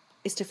want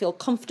is to feel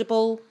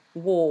comfortable,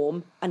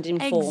 warm and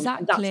informed.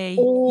 Exactly.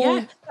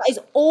 That is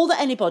all that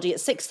anybody at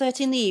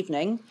 6:30 in the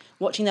evening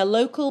watching their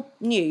local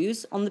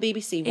news on the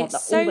BBC want.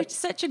 It's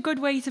such a good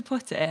way to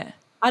put it.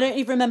 I don't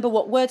even remember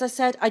what words I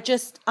said. I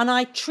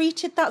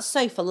treated that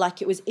sofa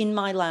like it was in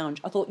my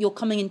lounge. I thought, you're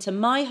coming into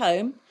my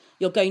home.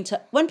 You're going to,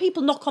 when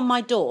people knock on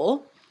my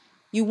door,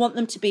 you want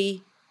them to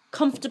be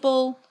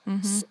comfortable.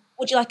 Mm-hmm.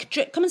 Would you like a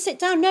drink? Come and sit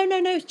down.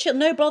 No, chill.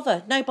 No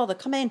bother.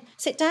 Come in,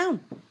 sit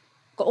down.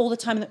 Got all the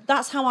time.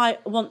 That's how I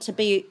want to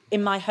be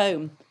in my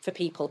home for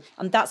people.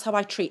 And that's how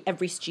I treat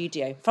every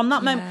studio. From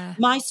that moment,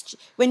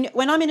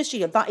 when I'm in a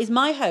studio, that is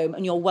my home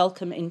and you're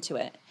welcome into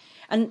it.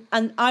 And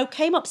I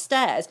came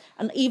upstairs,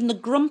 and even the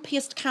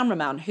grumpiest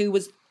cameraman, who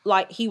was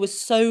like, he was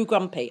so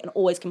grumpy and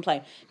always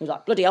complained. He was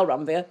like, bloody hell,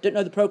 Ranvir, didn't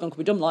know the programme could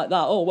be done like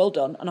that. Oh, well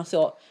done. And I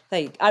thought,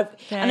 it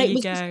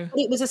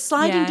was a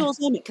sliding doors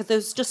moment, because there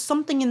was just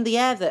something in the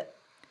air that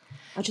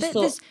I just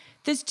thought.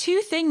 There's two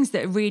things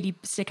that really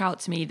stick out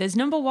to me. There's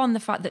number one, the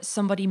fact that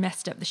somebody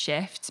messed up the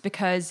shifts,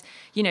 because,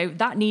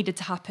 that needed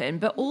to happen.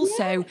 But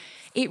also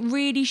it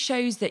really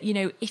shows that,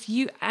 if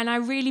you, and I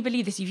really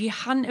believe this, if you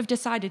hadn't have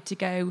decided to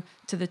go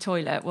to the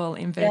toilet, well,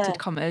 inverted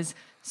commas,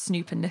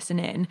 snoop and listen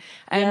in,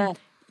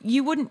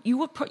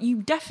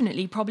 you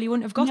definitely probably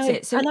wouldn't have got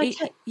it. So and I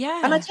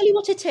tell you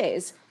what it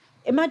is.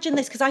 Imagine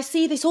this, because I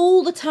see this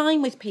all the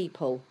time with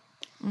people.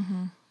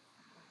 Mm-hmm.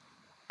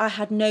 I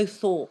had no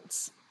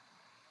thoughts.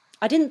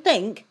 I didn't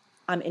think,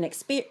 I'm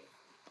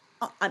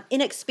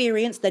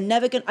inexperienced. They're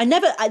never going.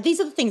 These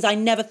are the things I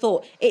never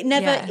thought. It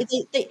never.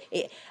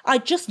 Yeah. I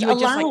just you were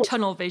allowed. Just like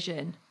tunnel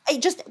vision.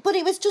 But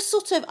it was just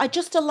sort of. I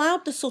just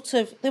allowed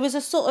there was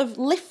a sort of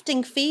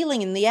lifting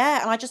feeling in the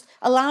air, and I just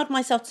allowed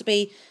myself to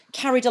be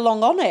carried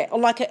along on it, or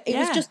it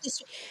was just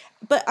this.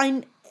 But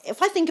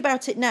if I think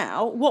about it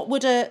now, what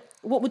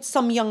would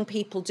some young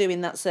people do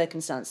in that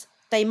circumstance?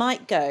 They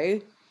might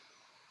go.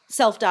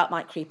 Self-doubt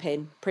might creep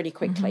in pretty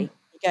quickly.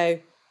 Mm-hmm. You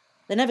go,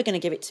 they're never going to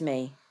give it to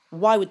me.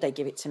 Why would they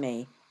give it to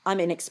me? I'm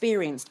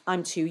inexperienced.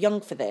 I'm too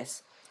young for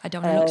this. I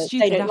don't want to look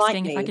stupid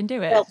asking if I can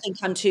do it. They'll think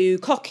I'm too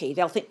cocky.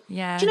 They'll think, do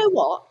you know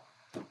what?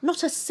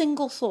 Not a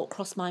single thought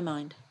crossed my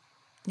mind.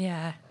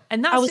 Yeah.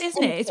 And that's,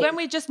 isn't it? It's when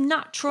we're just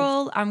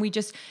natural and we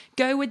just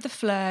go with the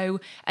flow,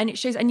 and it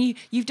shows. And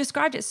you've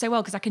described it so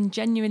well, because I can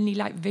genuinely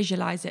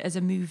visualize it as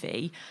a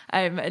movie,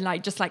 and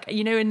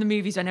in the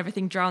movies when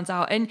everything drowns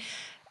out. And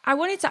I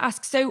wanted to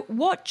ask, so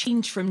what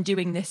changed from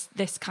doing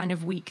this kind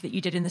of week that you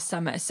did in the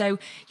summer? So,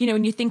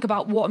 when you think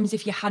about what happens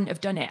if you hadn't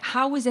have done it,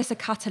 how was this a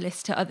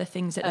catalyst to other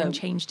things that then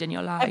changed in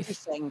your life?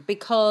 Everything,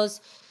 because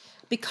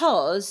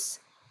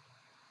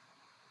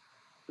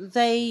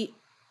they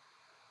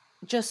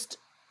just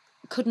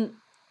couldn't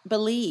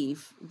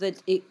believe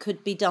that it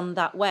could be done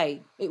that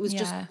way. It was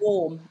just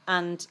warm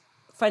and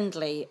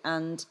friendly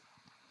and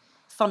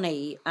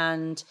funny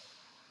and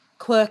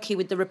quirky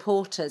with the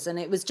reporters, and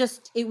it was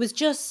just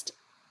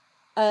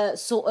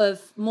sort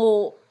of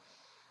more,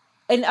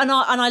 and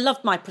I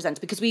loved my presenter,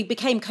 because we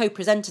became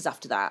co-presenters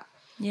after that.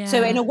 Yeah.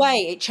 So in a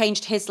way, it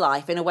changed his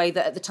life in a way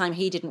that at the time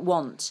he didn't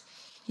want.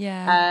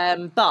 Yeah.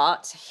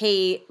 But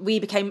we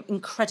became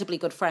incredibly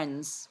good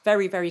friends,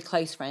 very, very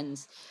close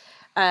friends.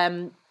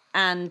 And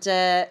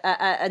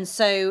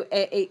so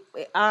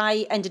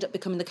I ended up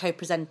becoming the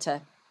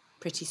co-presenter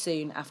pretty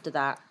soon after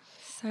that.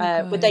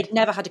 But they'd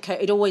never had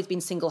it'd always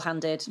been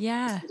single-handed.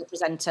 Yeah. Single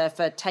presenter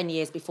for 10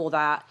 years before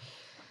that.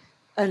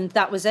 And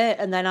that was it.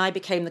 And then I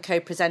became the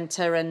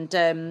co-presenter. And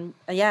and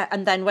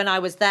then when I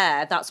was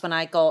there, that's when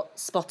I got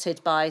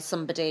spotted by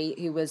somebody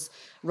who was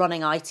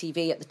running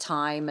ITV at the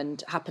time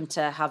and happened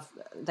to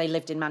they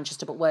lived in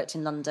Manchester but worked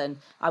in London.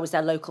 I was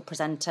their local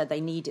presenter.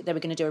 They were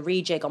going to do a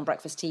rejig on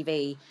Breakfast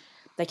TV.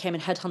 They came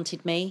and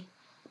headhunted me.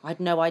 I had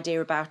no idea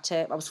about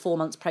it. I was 4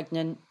 months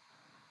pregnant.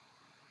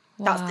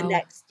 Wow. That's the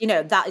next,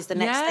 that is the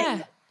next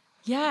thing.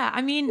 Yeah,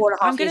 I mean,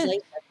 4.5 years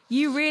later.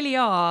 You really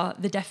are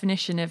the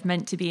definition of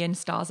meant to be in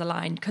stars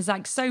aligned, because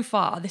like so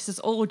far, this is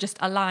all just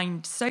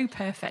aligned so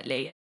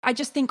perfectly. I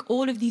just think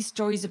all of these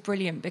stories are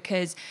brilliant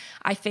because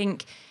I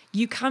think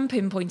you can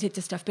pinpoint it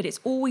to stuff, but it's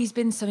always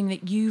been something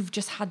that you've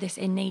just had this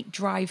innate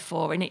drive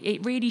for. And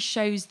it really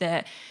shows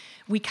that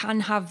we can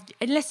have,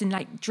 and listen,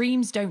 like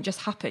dreams don't just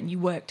happen. You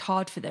worked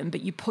hard for them,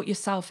 but you put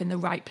yourself in the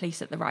right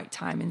place at the right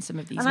time in some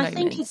of these moments.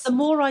 And I think the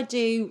more I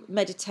do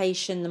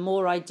meditation, the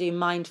more I do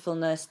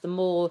mindfulness, the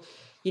more,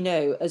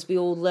 as we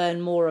all learn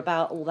more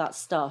about all that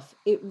stuff,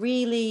 it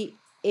really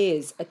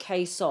is a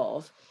case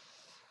of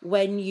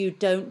when you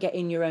don't get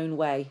in your own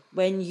way,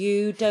 when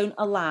you don't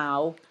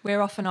allow...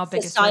 We're often our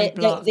biggest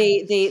roadblock.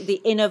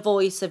 The inner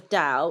voice of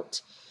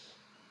doubt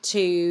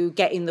to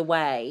get in the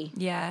way.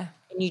 Yeah.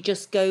 And you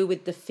just go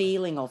with the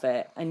feeling of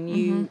it.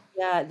 And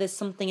there's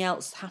something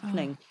else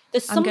happening.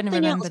 There's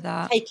something else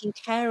taking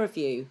care of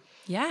you.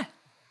 Yeah.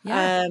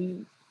 Yeah.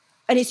 And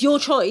it's your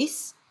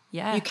choice.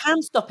 Yeah. You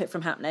can stop it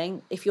from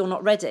happening if you're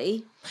not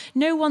ready.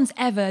 No one's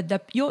ever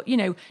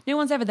no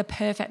one's ever the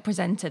perfect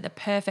presenter,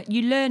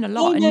 you learn a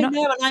lot. No,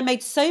 and I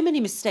made so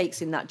many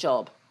mistakes in that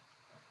job.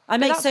 I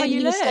make so many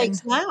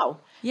mistakes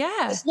now.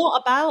 Yeah. It's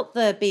not about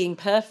the being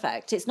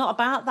perfect. It's not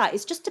about that.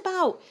 It's just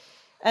about,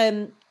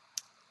 it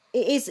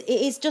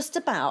is just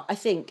about, I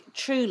think,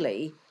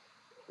 truly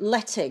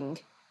letting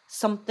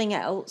something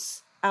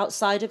else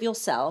outside of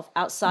yourself,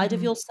 outside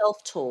of your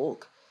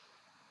self-talk,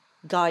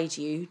 guide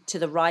you to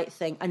the right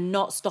thing and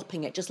not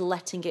stopping it, just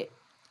letting it,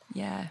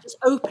 just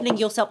opening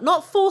yourself,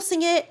 not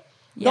forcing it,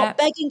 not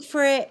begging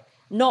for it,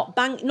 not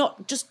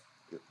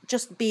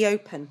just be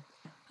open.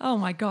 Oh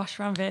my gosh,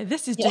 Ranvir,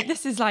 this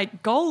is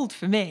like gold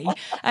for me.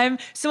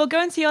 So we'll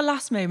go into your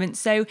last moment.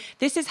 So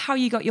this is how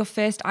you got your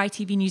first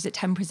ITV News at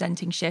 10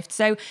 presenting shift.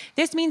 So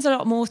this means a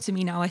lot more to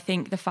me now, I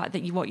think, the fact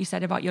that what you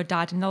said about your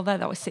dad, and although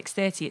that was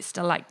 6:30, it's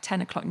still like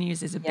 10 o'clock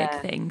news is a big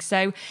thing.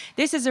 So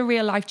this is a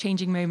real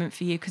life-changing moment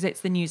for you because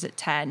it's the news at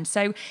 10.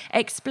 So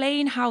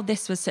explain how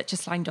this was such a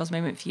sliding doors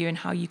moment for you and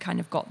how you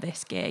kind of got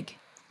this gig.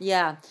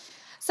 Yeah.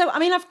 So, I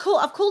mean, I've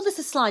called this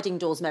a sliding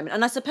doors moment.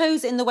 And I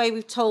suppose in the way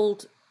we've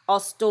told our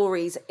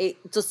stories,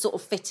 it does sort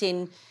of fit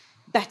in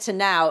better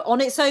now.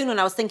 On its own, when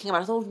I was thinking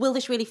about it, I thought, will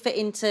this really fit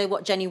into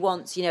what Jenny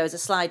wants, as a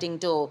sliding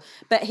door?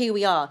 But here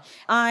we are.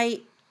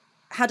 I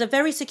had a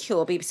very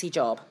secure BBC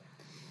job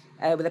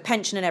with a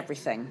pension and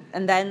everything.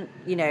 And then,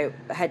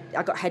 I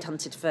got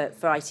headhunted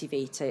for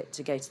ITV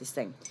to go to this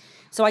thing.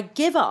 So I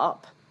give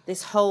up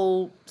this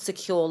whole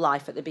secure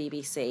life at the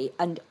BBC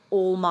and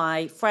all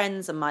my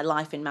friends and my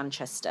life in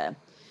Manchester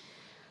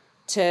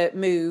to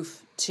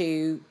move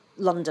to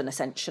London,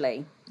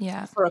 essentially,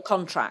 for a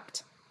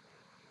contract.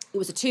 It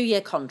was a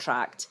 2-year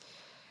contract,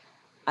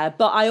 but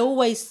I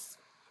always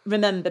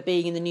remember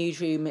being in the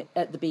newsroom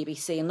at the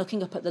BBC and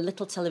looking up at the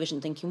little television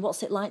thinking,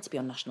 what's it like to be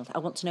on national? I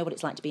want to know what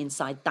it's like to be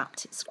inside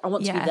that. I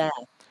want to be there.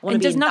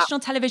 And does national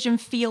television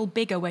feel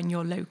bigger when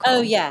you're local?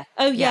 Oh yeah,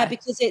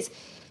 because it's,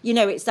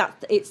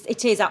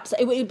 it is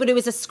absolutely, but it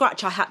was a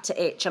scratch I had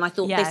to itch, and I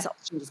thought this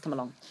option has come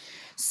along.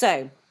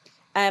 So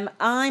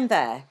I'm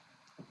there.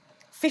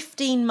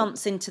 15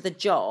 months into the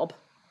job,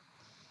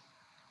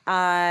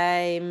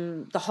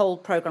 the whole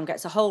programme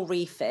gets a whole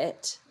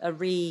refit, a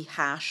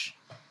rehash,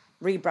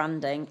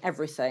 rebranding,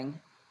 everything,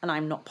 and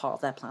I'm not part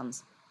of their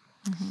plans.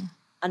 Mm-hmm.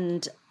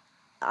 And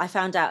I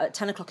found out at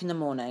 10 o'clock in the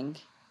morning,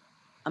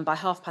 and by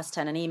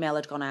 10:30 an email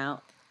had gone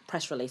out,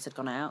 press release had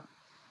gone out,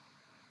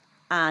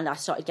 and I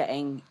started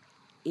getting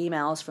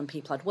emails from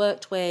people I'd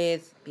worked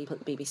with, people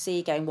at the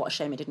BBC going, what a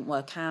shame it didn't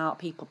work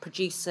out,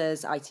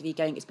 producers, ITV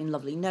going, it's been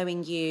lovely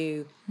knowing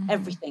you. Mm-hmm.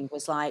 Everything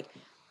was like,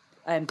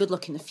 good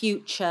luck in the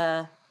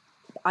future.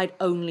 I'd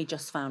only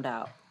just found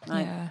out.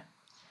 Right? Yeah.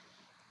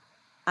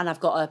 And I've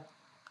got a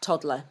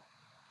toddler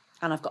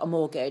and I've got a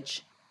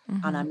mortgage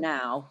and I'm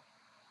now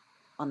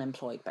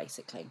unemployed,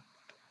 basically.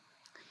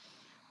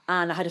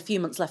 And I had a few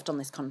months left on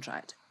this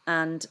contract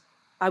and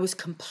I was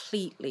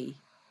completely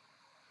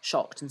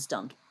shocked and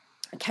stunned.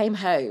 I came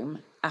home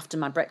after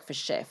my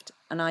breakfast shift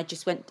and I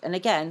just went, and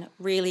again,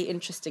 really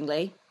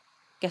interestingly,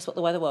 guess what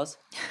the weather was?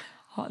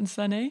 Hot and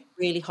sunny.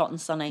 Really hot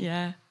and sunny.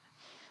 Yeah.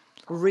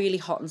 Really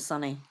hot and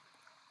sunny.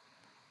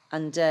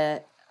 And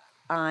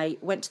I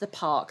went to the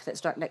park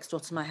that's right next door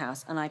to my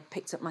house and I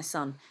picked up my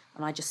son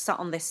and I just sat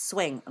on this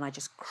swing and I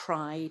just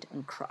cried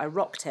and cried. I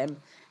rocked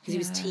him because he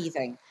was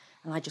teething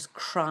and I just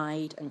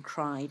cried and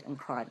cried and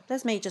cried.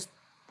 There's me just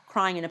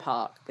crying in a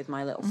park with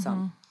my little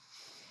son.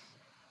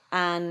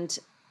 And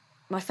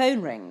my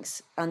phone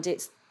rings and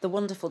it's the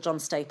wonderful John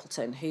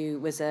Stapleton, who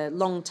was a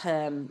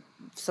long-term,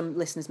 some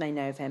listeners may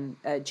know of him,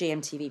 a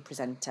GMTV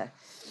presenter.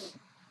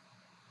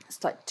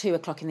 It's like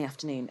 2:00 in the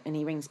afternoon, and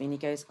he rings me and he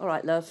goes, "All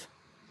right, love,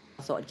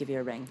 I thought I'd give you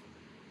a ring."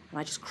 And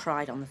I just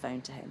cried on the phone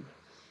to him.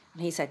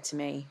 And he said to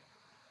me,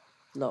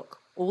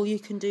 "Look, all you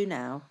can do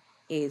now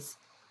is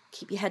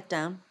keep your head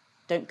down,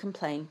 don't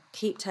complain,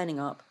 keep turning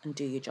up and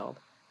do your job.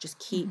 Just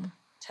keep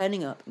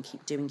turning up and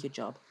keep doing your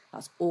job.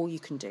 That's all you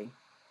can do."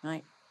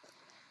 Right?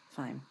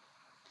 Fine.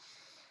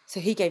 So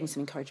he gave me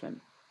some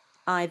encouragement.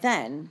 I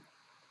then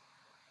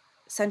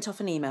sent off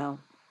an email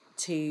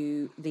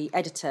to the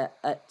editor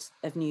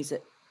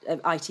of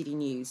ITV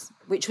News,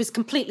 which was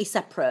completely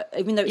separate,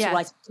 even though it's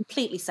a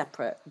completely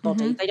separate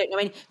body. They don't know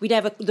any.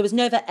 There was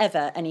never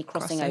ever any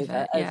crossing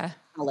over of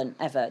talent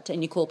ever.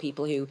 And you call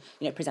people who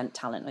present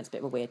talent. It's a bit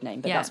of a weird name,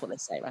 but that's what they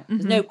say, right?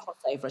 There's no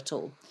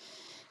crossover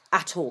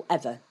at all,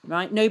 ever,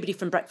 right? Nobody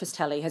from Breakfast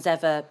Telly has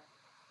ever,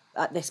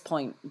 at this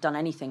point, done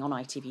anything on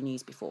ITV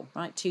News before,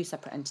 right? Two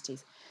separate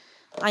entities.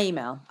 I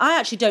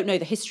actually don't know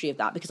the history of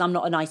that because I'm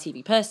not an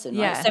ITV person.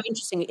 Right? It's so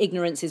interesting.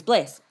 Ignorance is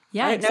bliss.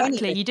 Yeah,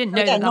 exactly. You didn't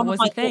know that was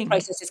a thing. None of my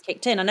processes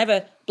kicked in. I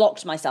never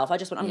blocked myself. I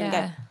just went, I'm going to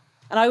go.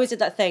 And I always did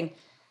that thing,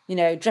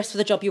 dress for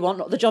the job you want,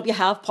 not the job you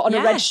have. Put on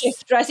a red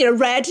shift dress,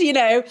 red,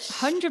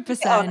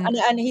 100%.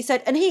 And he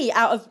said, and he,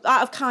 out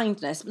of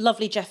kindness,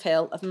 lovely Jeff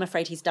Hill, I'm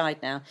afraid he's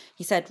died now.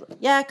 He said,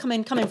 "Yeah, come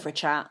in for a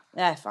chat.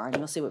 Yeah, fine.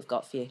 We'll see what we've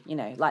got for you,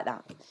 like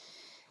that."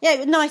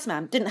 Yeah, nice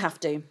man. Didn't have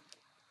to.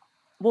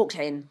 Walked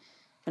in,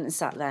 went and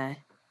sat there,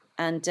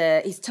 and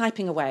he's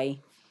typing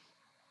away.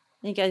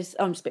 And he goes,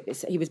 "Oh, I'm just a bit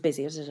busy." He was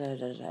busy.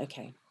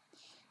 Okay.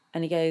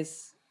 And he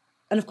goes,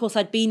 and of course,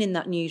 I'd been in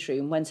that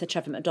newsroom when Sir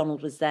Trevor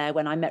McDonald was there,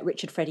 when I met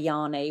Richard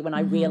Frediani, when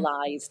I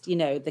realised,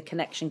 the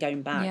connection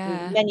going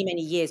back. Many,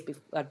 many years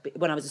before,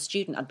 when I was a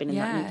student, I'd been in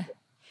that newsroom.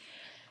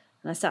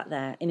 And I sat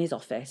there in his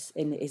office,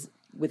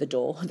 with a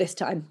door this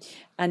time.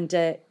 And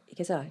he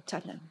goes, "Oh,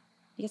 type now."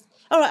 He goes,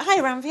 "All right, hi,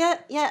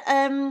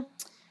 Ranvir.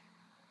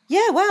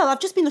 Yeah, well, I've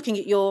just been looking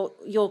at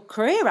your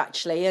career,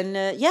 actually, and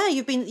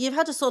you've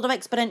had a sort of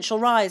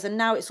exponential rise, and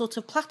now it's sort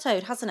of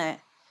plateaued, hasn't it?"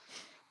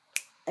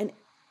 And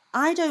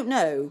I don't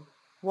know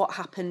what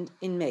happened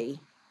in me.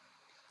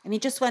 And he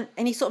just went,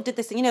 and he sort of did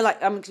this thing,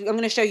 like, I'm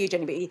going to show you,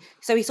 Jenny, but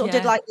so he sort of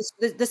did like this,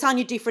 the sound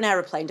you do for an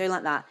aeroplane, doing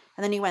like that,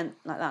 and then he went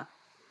like that.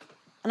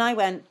 And I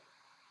went,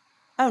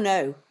 "Oh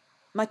no,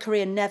 my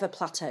career never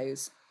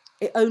plateaus.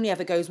 It only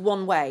ever goes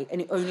one way,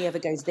 and it only ever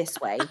goes this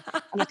way.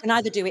 And I can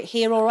either do it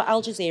here or at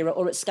Al Jazeera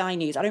or at Sky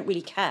News. I don't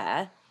really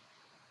care.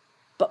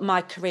 But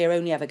my career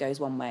only ever goes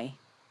one way."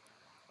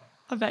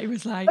 I bet he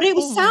was like, but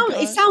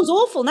it sounds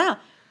awful now.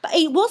 But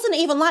it wasn't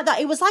even like that.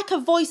 It was like a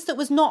voice that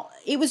was not,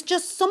 it was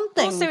just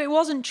something. Also, it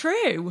wasn't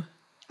true.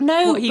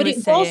 No, but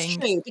it was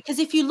true. Because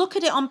if you look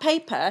at it on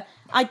paper,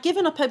 I'd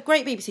given up a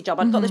great BBC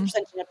job. I'd got this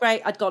presenting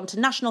I'd gone to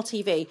national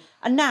TV.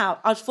 And now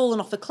I'd fallen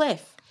off a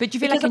cliff. But do you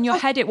feel like in your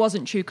head it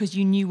wasn't true because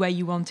you knew where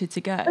you wanted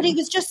to go? But it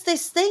was just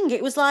this thing.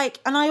 It was like,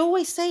 and I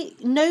always say,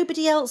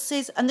 nobody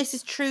else's, and this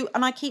is true,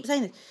 and I keep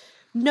saying this,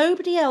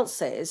 nobody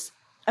else's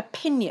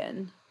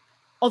opinion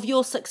of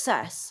your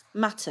success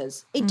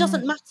matters. It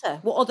doesn't matter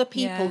what other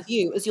people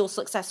view as your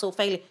success or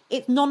failure.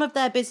 It's none of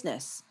their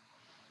business.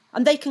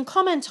 And they can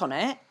comment on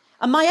it.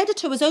 And my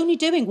editor was only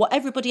doing what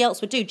everybody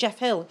else would do, Jeff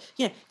Hill.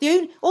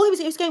 All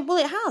he was going, "Well,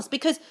 it has,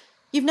 because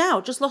you've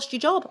now just lost your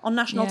job on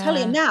national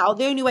telly, and now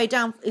the only way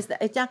down is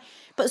down."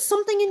 But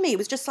something in me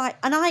was just like,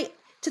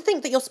 to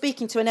think that you're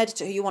speaking to an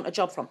editor who you want a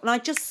job from,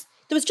 and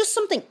there was just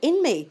something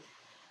in me,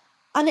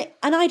 and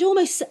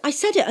I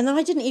said it, and then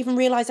I didn't even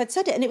realise I'd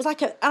said it, and it was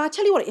like and I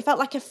tell you what, it felt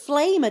like a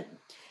flame.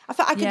 I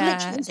felt I could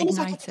literally, it's almost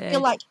like I could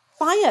feel like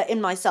fire in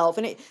myself,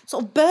 and it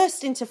sort of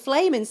burst into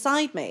flame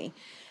inside me.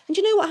 And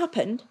you know what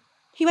happened?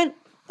 He went,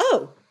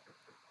 "Oh,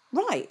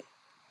 right,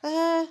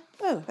 oh,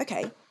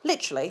 okay,"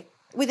 literally.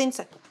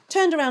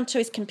 Turned around to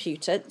his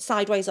computer,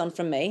 sideways on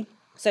from me.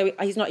 So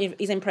he's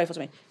in profile to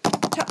me.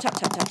 Tap, tap,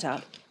 tap, tap,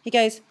 tap. He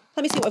goes,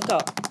 "Let me see what I've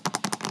got."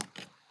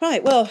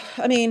 Right,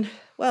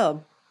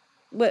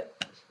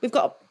 we've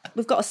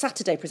got a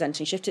Saturday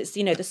presenting shift. It's,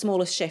 the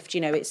smallest shift,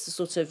 it's the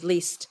sort of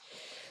least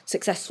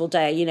successful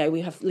day.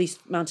 We have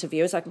least amount of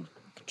viewers. I can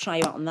try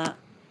you out on that.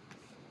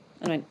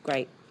 And I went,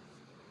 "Great."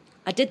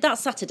 I did that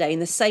Saturday in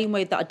the same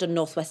way that I'd done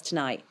Northwest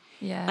Tonight.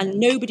 Yeah. And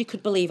nobody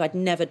could believe I'd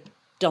never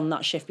done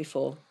that shift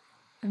before.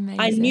 Amazing.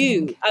 I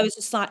knew. I was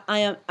just like,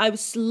 I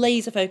was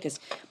laser focused.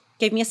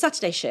 Gave me a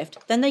Saturday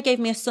shift. Then they gave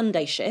me a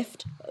Sunday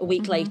shift a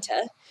week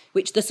later,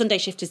 which the Sunday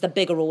shift is the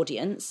bigger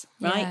audience,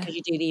 right? Because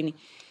you do the evening.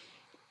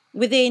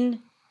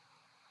 Within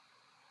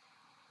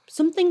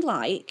something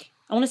like,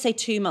 I want to say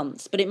 2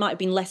 months, but it might have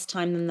been less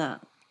time than that.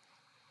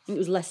 I think it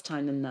was less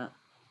time than that.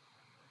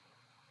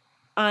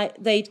 I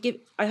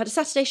had a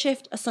Saturday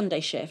shift, a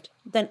Sunday shift.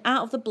 Then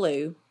out of the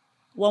blue,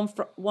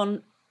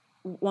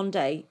 one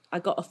day, I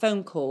got a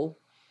phone call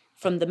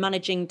from the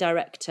managing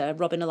director,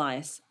 Robin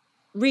Elias,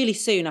 really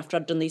soon after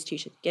I'd done these 2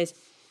 shifts. He goes, "Are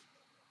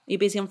you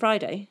busy on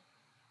Friday?"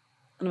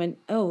 And I went,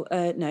 "Oh,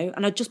 no."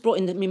 And I just brought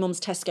in my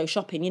mum's Tesco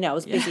shopping, I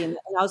was busy. And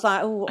I was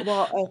like, "Oh,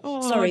 what?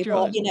 Sorry,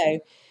 what?"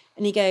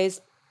 And he goes,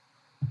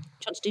 "Do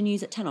you want to do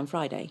news at 10 on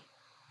Friday?"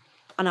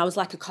 And I was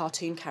like a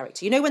cartoon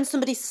character. When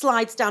somebody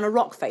slides down a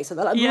rock face and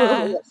they're like,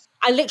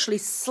 I literally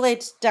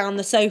slid down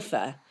the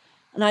sofa,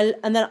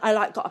 and then I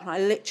like got up, and I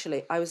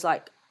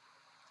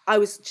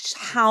was just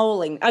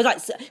howling. I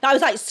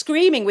was like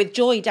screaming with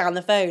joy down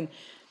the phone,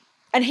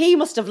 and he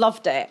must have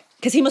loved it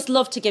because he must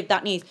love to give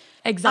that news.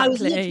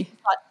 Exactly.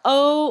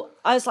 I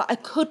was like, I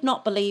could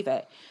not believe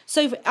it.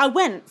 So I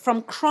went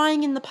from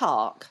crying in the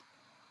park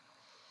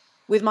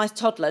with my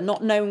toddler,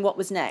 not knowing what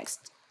was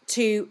next,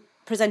 to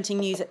presenting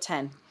news at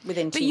 10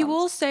 within 2 months. But you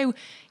also,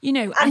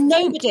 and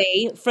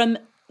nobody from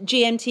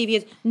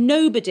GMTV,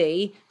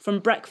 nobody from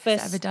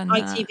Breakfast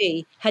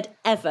ITV had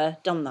ever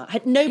done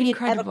that. Nobody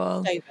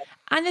Incredible. had ever over.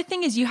 And the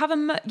thing is, you have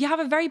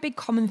a very big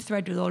common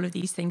thread with all of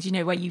these things,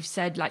 where you've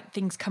said like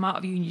things come out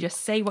of you and you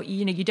just say what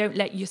you don't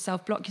let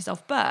yourself block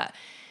yourself. But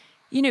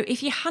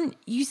if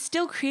you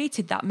still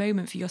created that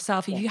moment for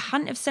yourself. If you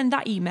hadn't have sent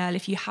that email,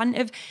 if you hadn't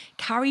have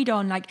carried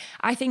on, like,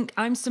 I think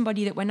I'm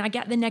somebody that when I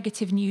get the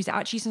negative news, it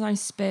actually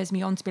sometimes spurs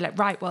me on to be like,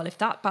 right, well, if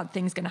that bad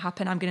thing's going to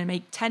happen, I'm going to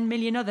make 10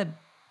 million other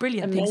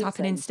brilliant things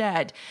happen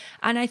instead.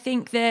 And I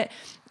think that,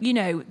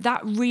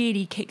 that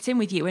really kicked in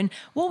with you. And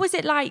what was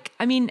it like?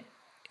 I mean,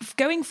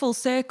 going full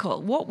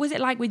circle, what was it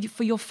like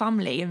for your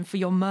family and for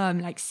your mum,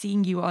 like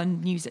seeing you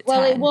on News at 10?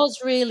 Well, it was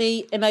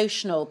really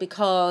emotional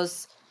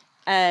because,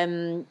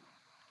 and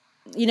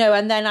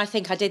then I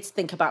think I did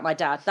think about my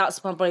dad. That was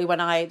probably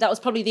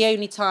the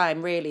only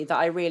time really that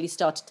I really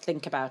started to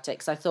think about it,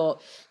 because I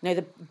thought,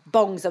 the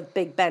bongs of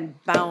Big Ben,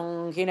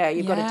 bong,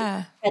 you've got to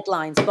do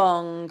headlines,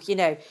 bong,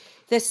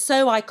 they're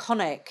so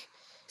iconic.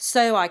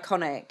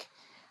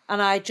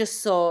 And I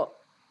just thought,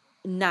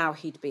 now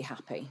he'd be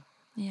happy.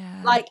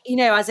 Yeah. Like,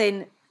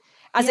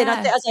 as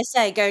I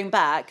say, going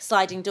back,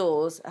 sliding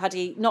doors, had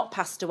he not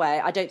passed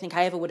away, I don't think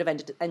I ever would have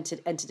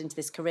entered into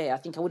this career. I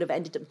think I would have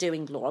ended up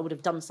doing law. I would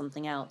have done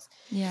something else.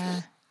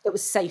 Yeah. That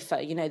was safer,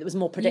 that was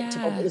more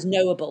predictable, that was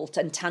knowable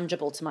and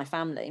tangible to my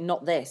family,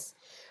 not this.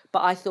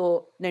 But I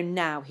thought, no,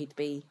 now he'd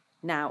be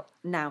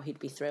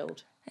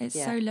thrilled. It's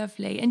so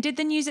lovely. And did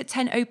the News at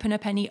 10 open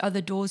up any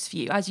other doors for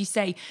you? As you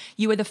say,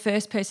 you were the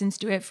first person to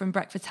do it from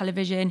breakfast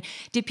television.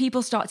 Did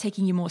people start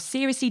taking you more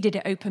seriously? Did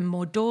it open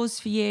more doors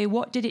for you?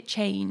 What did it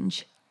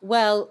change?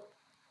 Well,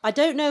 I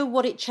don't know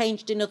what it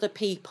changed in other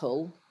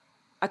people.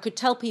 I could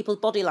tell people's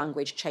body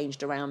language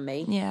changed around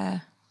me.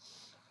 Yeah.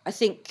 I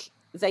think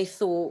they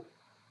thought,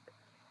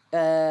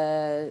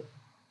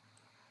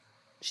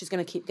 she's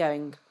going to keep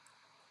going.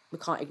 We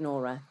can't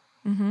ignore her.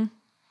 Mm-hmm.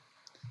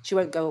 She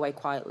won't go away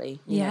quietly.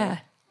 You know?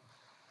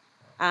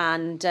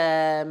 And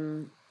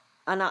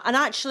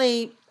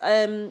actually,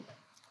 I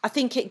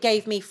think it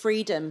gave me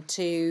freedom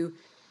to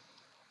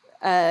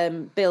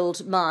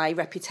build my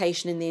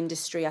reputation in the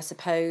industry, I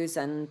suppose.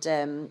 And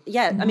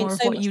more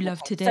of what you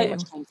love to do. So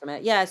much came from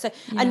it. Yeah. So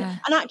and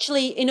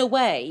actually, in a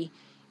way,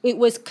 it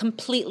was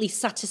completely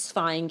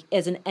satisfying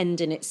as an end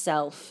in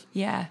itself.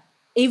 Yeah.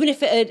 Even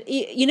if it had, do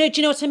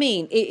you know what I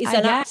mean? It is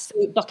an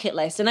absolute bucket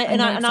list. And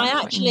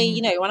I actually,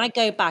 when I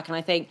go back and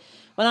I think,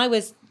 when I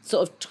was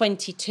sort of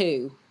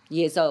 22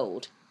 years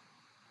old,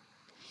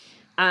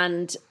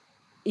 and,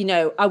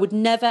 I would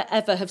never,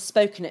 ever have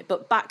spoken it.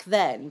 But back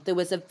then, there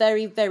was a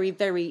very, very,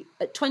 very,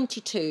 at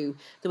 22,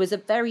 there was a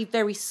very,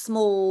 very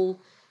small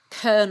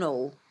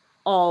kernel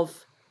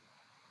of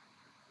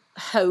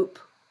hope,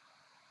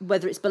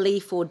 whether it's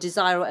belief or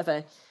desire or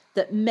whatever,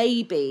 that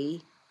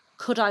maybe,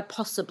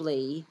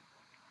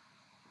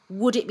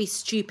 would it be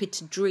stupid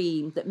to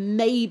dream that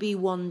maybe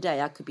one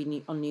day I could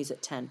be on News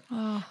at 10?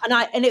 Oh.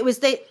 And it was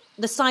the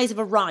size of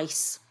a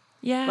rice.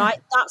 Yeah. Right?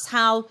 That's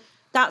how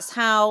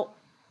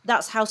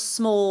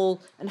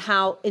small and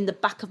how in the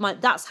back of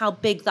that's how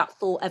big that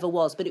thought ever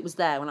was. But it was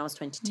there when I was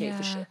 22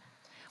 for sure.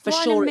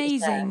 What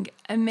an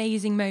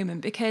amazing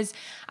moment, because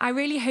I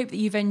really hope that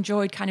you've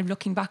enjoyed kind of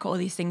looking back at all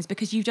these things,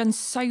 because you've done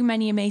so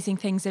many amazing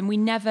things and we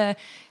never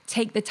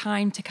take the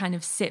time to kind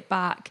of sit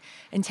back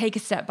and take a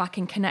step back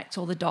and connect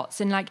all the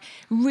dots. And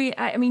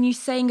you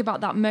saying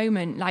about that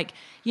moment,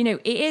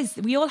 it is,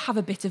 we all have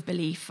a bit of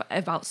belief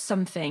about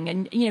something,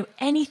 and,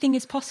 anything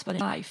is possible in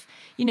life.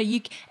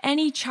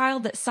 Any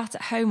child that sat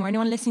at home or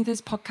anyone listening to this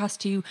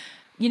podcast who,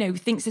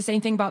 thinks the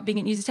same thing about being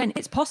at News at 10,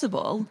 it's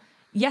possible.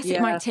 Yes,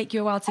 it might take you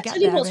a while to get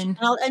there. And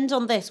I'll end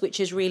on this, which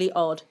is really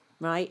odd,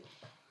 right?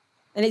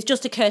 And it's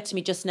just occurred to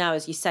me just now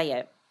as you say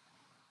it.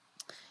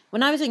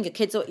 When I was younger,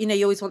 kids,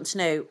 you always want to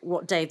know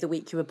what day of the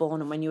week you were born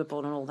and when you were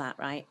born and all that,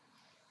 right?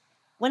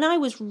 When I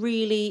was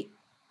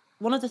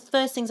one of the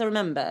first things I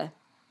remember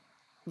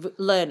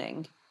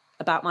learning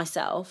about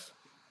myself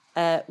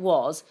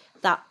was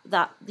that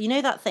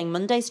that thing,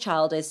 Monday's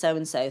child is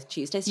so-and-so,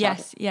 Tuesday's child.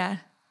 Yes, yeah.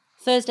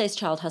 Thursday's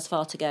child has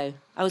far to go.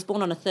 I was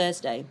born on a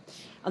Thursday.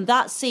 And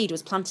that seed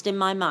was planted in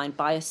my mind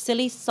by a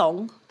silly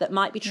song that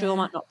might be true or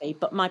might not be.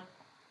 But my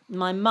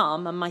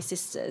mum and my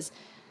sisters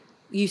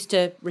used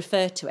to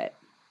refer to it.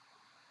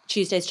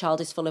 Tuesday's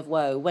child is full of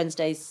woe.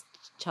 Wednesday's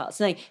child,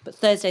 but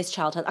Thursday's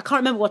child has, I can't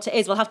remember what it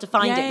is. We'll have to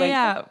find it.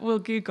 Yeah, we'll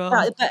Google.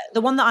 But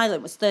the one that I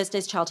learned was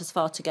Thursday's child has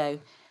far to go.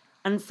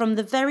 And from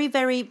the very,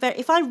 very, very,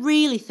 if I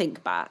really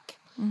think back,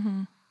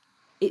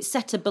 it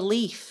set a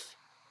belief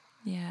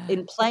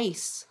in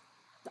place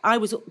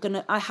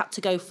I had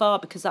to go far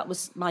because that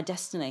was my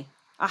destiny.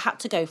 I had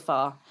to go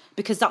far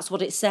because that's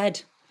what it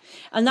said.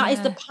 And that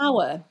is the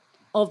power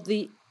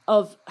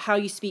of how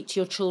you speak to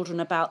your children,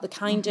 about the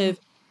kind of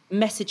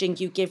messaging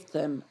you give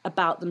them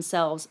about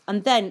themselves.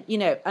 And then, you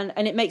know,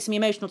 and it makes me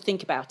emotional to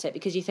think about it,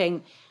 because you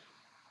think,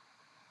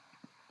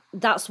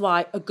 that's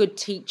why a good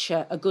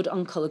teacher, a good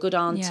uncle, a good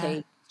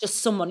auntie, just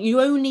someone, you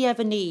only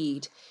ever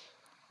need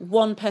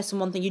one person,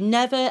 one thing. You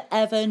never,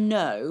 ever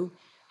know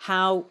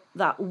how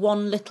that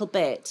one little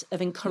bit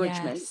of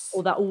encouragement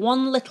or that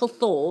one little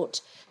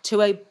thought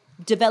to a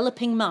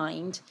developing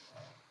mind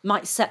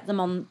might set them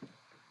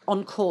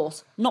on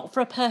course, not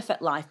for a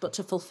perfect life, but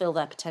to fulfill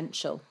their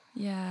potential.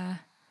 Yeah.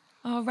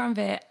 Oh,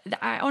 Ranvir,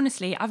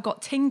 I've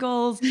got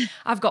tingles,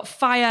 I've got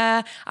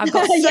fire, I've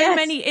got so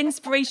many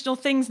inspirational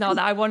things now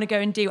that I want to go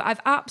and do.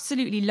 I've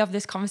absolutely loved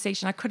this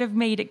conversation. I could have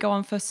made it go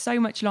on for so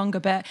much longer,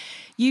 but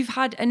you've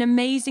had an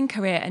amazing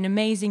career, an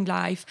amazing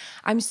life.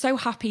 I'm so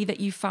happy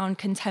that you found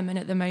contentment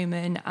at the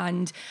moment.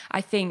 And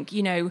I think,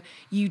 you know,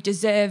 you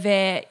deserve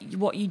it.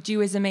 What you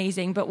do is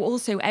amazing, but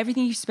also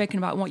everything you've spoken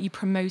about and what you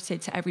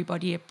promoted to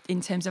everybody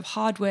in terms of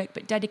hard work,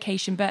 but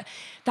dedication, but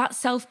that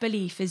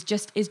self-belief is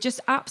just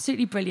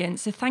absolutely brilliant.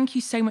 So thank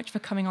you so much for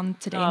coming on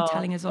today and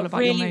telling us all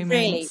about your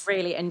moments.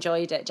 Really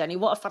enjoyed it, Jenny.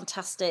 What a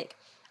fantastic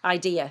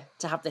idea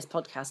to have this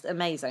podcast.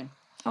 Amazing.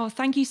 Oh,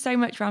 thank you so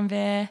much,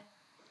 Ranvir.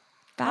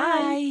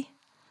 Bye.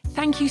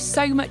 Thank you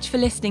so much for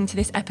listening to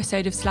this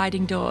episode of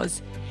Sliding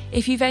Doors.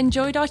 If you've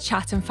enjoyed our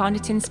chat and found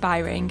it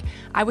inspiring,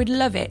 I would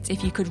love it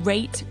if you could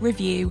rate,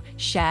 review,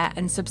 share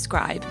and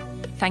subscribe.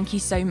 Thank you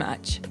so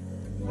much.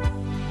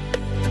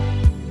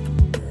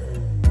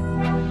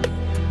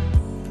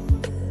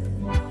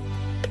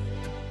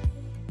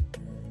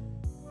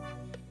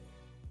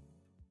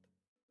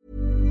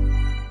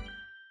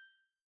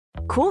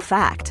 Cool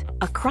fact,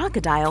 a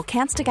crocodile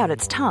can't stick out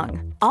its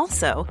tongue.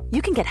 Also,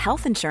 you can get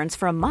health insurance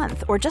for a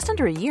month or just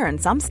under a year in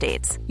some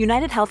states.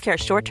 United Healthcare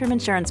short-term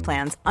insurance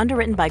plans,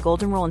 underwritten by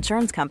Golden Rule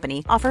Insurance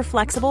Company, offer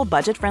flexible,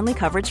 budget-friendly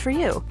coverage for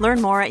you.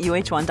 Learn more at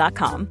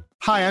uh1.com.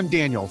 Hi, I'm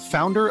Daniel,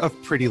 founder of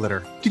Pretty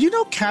Litter. Did you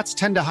know cats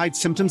tend to hide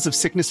symptoms of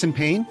sickness and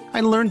pain?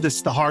 I learned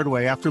this the hard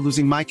way after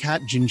losing my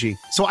cat, Gingy.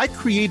 So I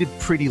created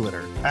Pretty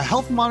Litter, a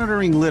health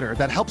monitoring litter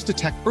that helps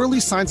detect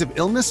early signs of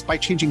illness by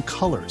changing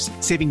colors,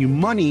 saving you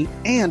money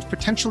and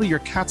potentially your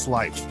cat's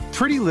life.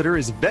 Pretty Litter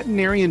is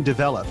veterinarian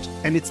developed,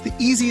 and it's the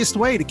easiest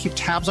way to keep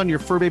tabs on your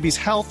fur baby's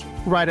health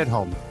right at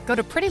home. Go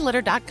to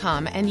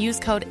prettylitter.com and use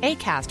code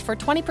ACAST for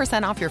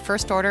 20% off your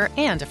first order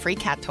and a free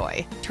cat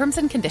toy. Terms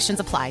and conditions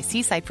apply.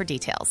 See site for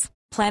details.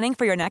 Planning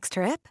for your next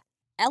trip?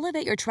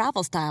 Elevate your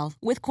travel style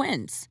with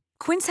Quince.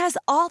 Quince has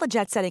all the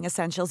jet-setting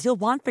essentials you'll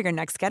want for your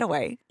next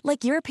getaway,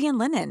 like European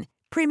linen,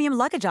 premium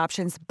luggage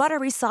options,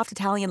 buttery soft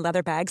Italian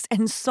leather bags,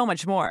 and so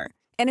much more.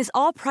 And is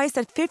all priced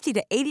at 50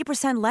 to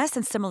 80% less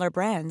than similar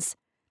brands.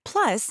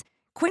 Plus,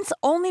 Quince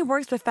only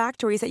works with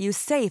factories that use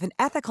safe and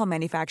ethical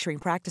manufacturing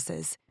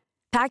practices.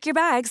 Pack your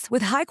bags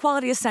with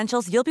high-quality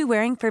essentials you'll be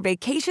wearing for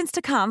vacations to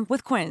come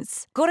with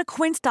Quince. Go to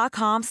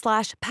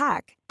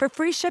quince.com/pack for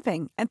free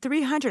shipping and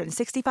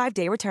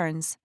 365-day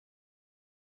returns.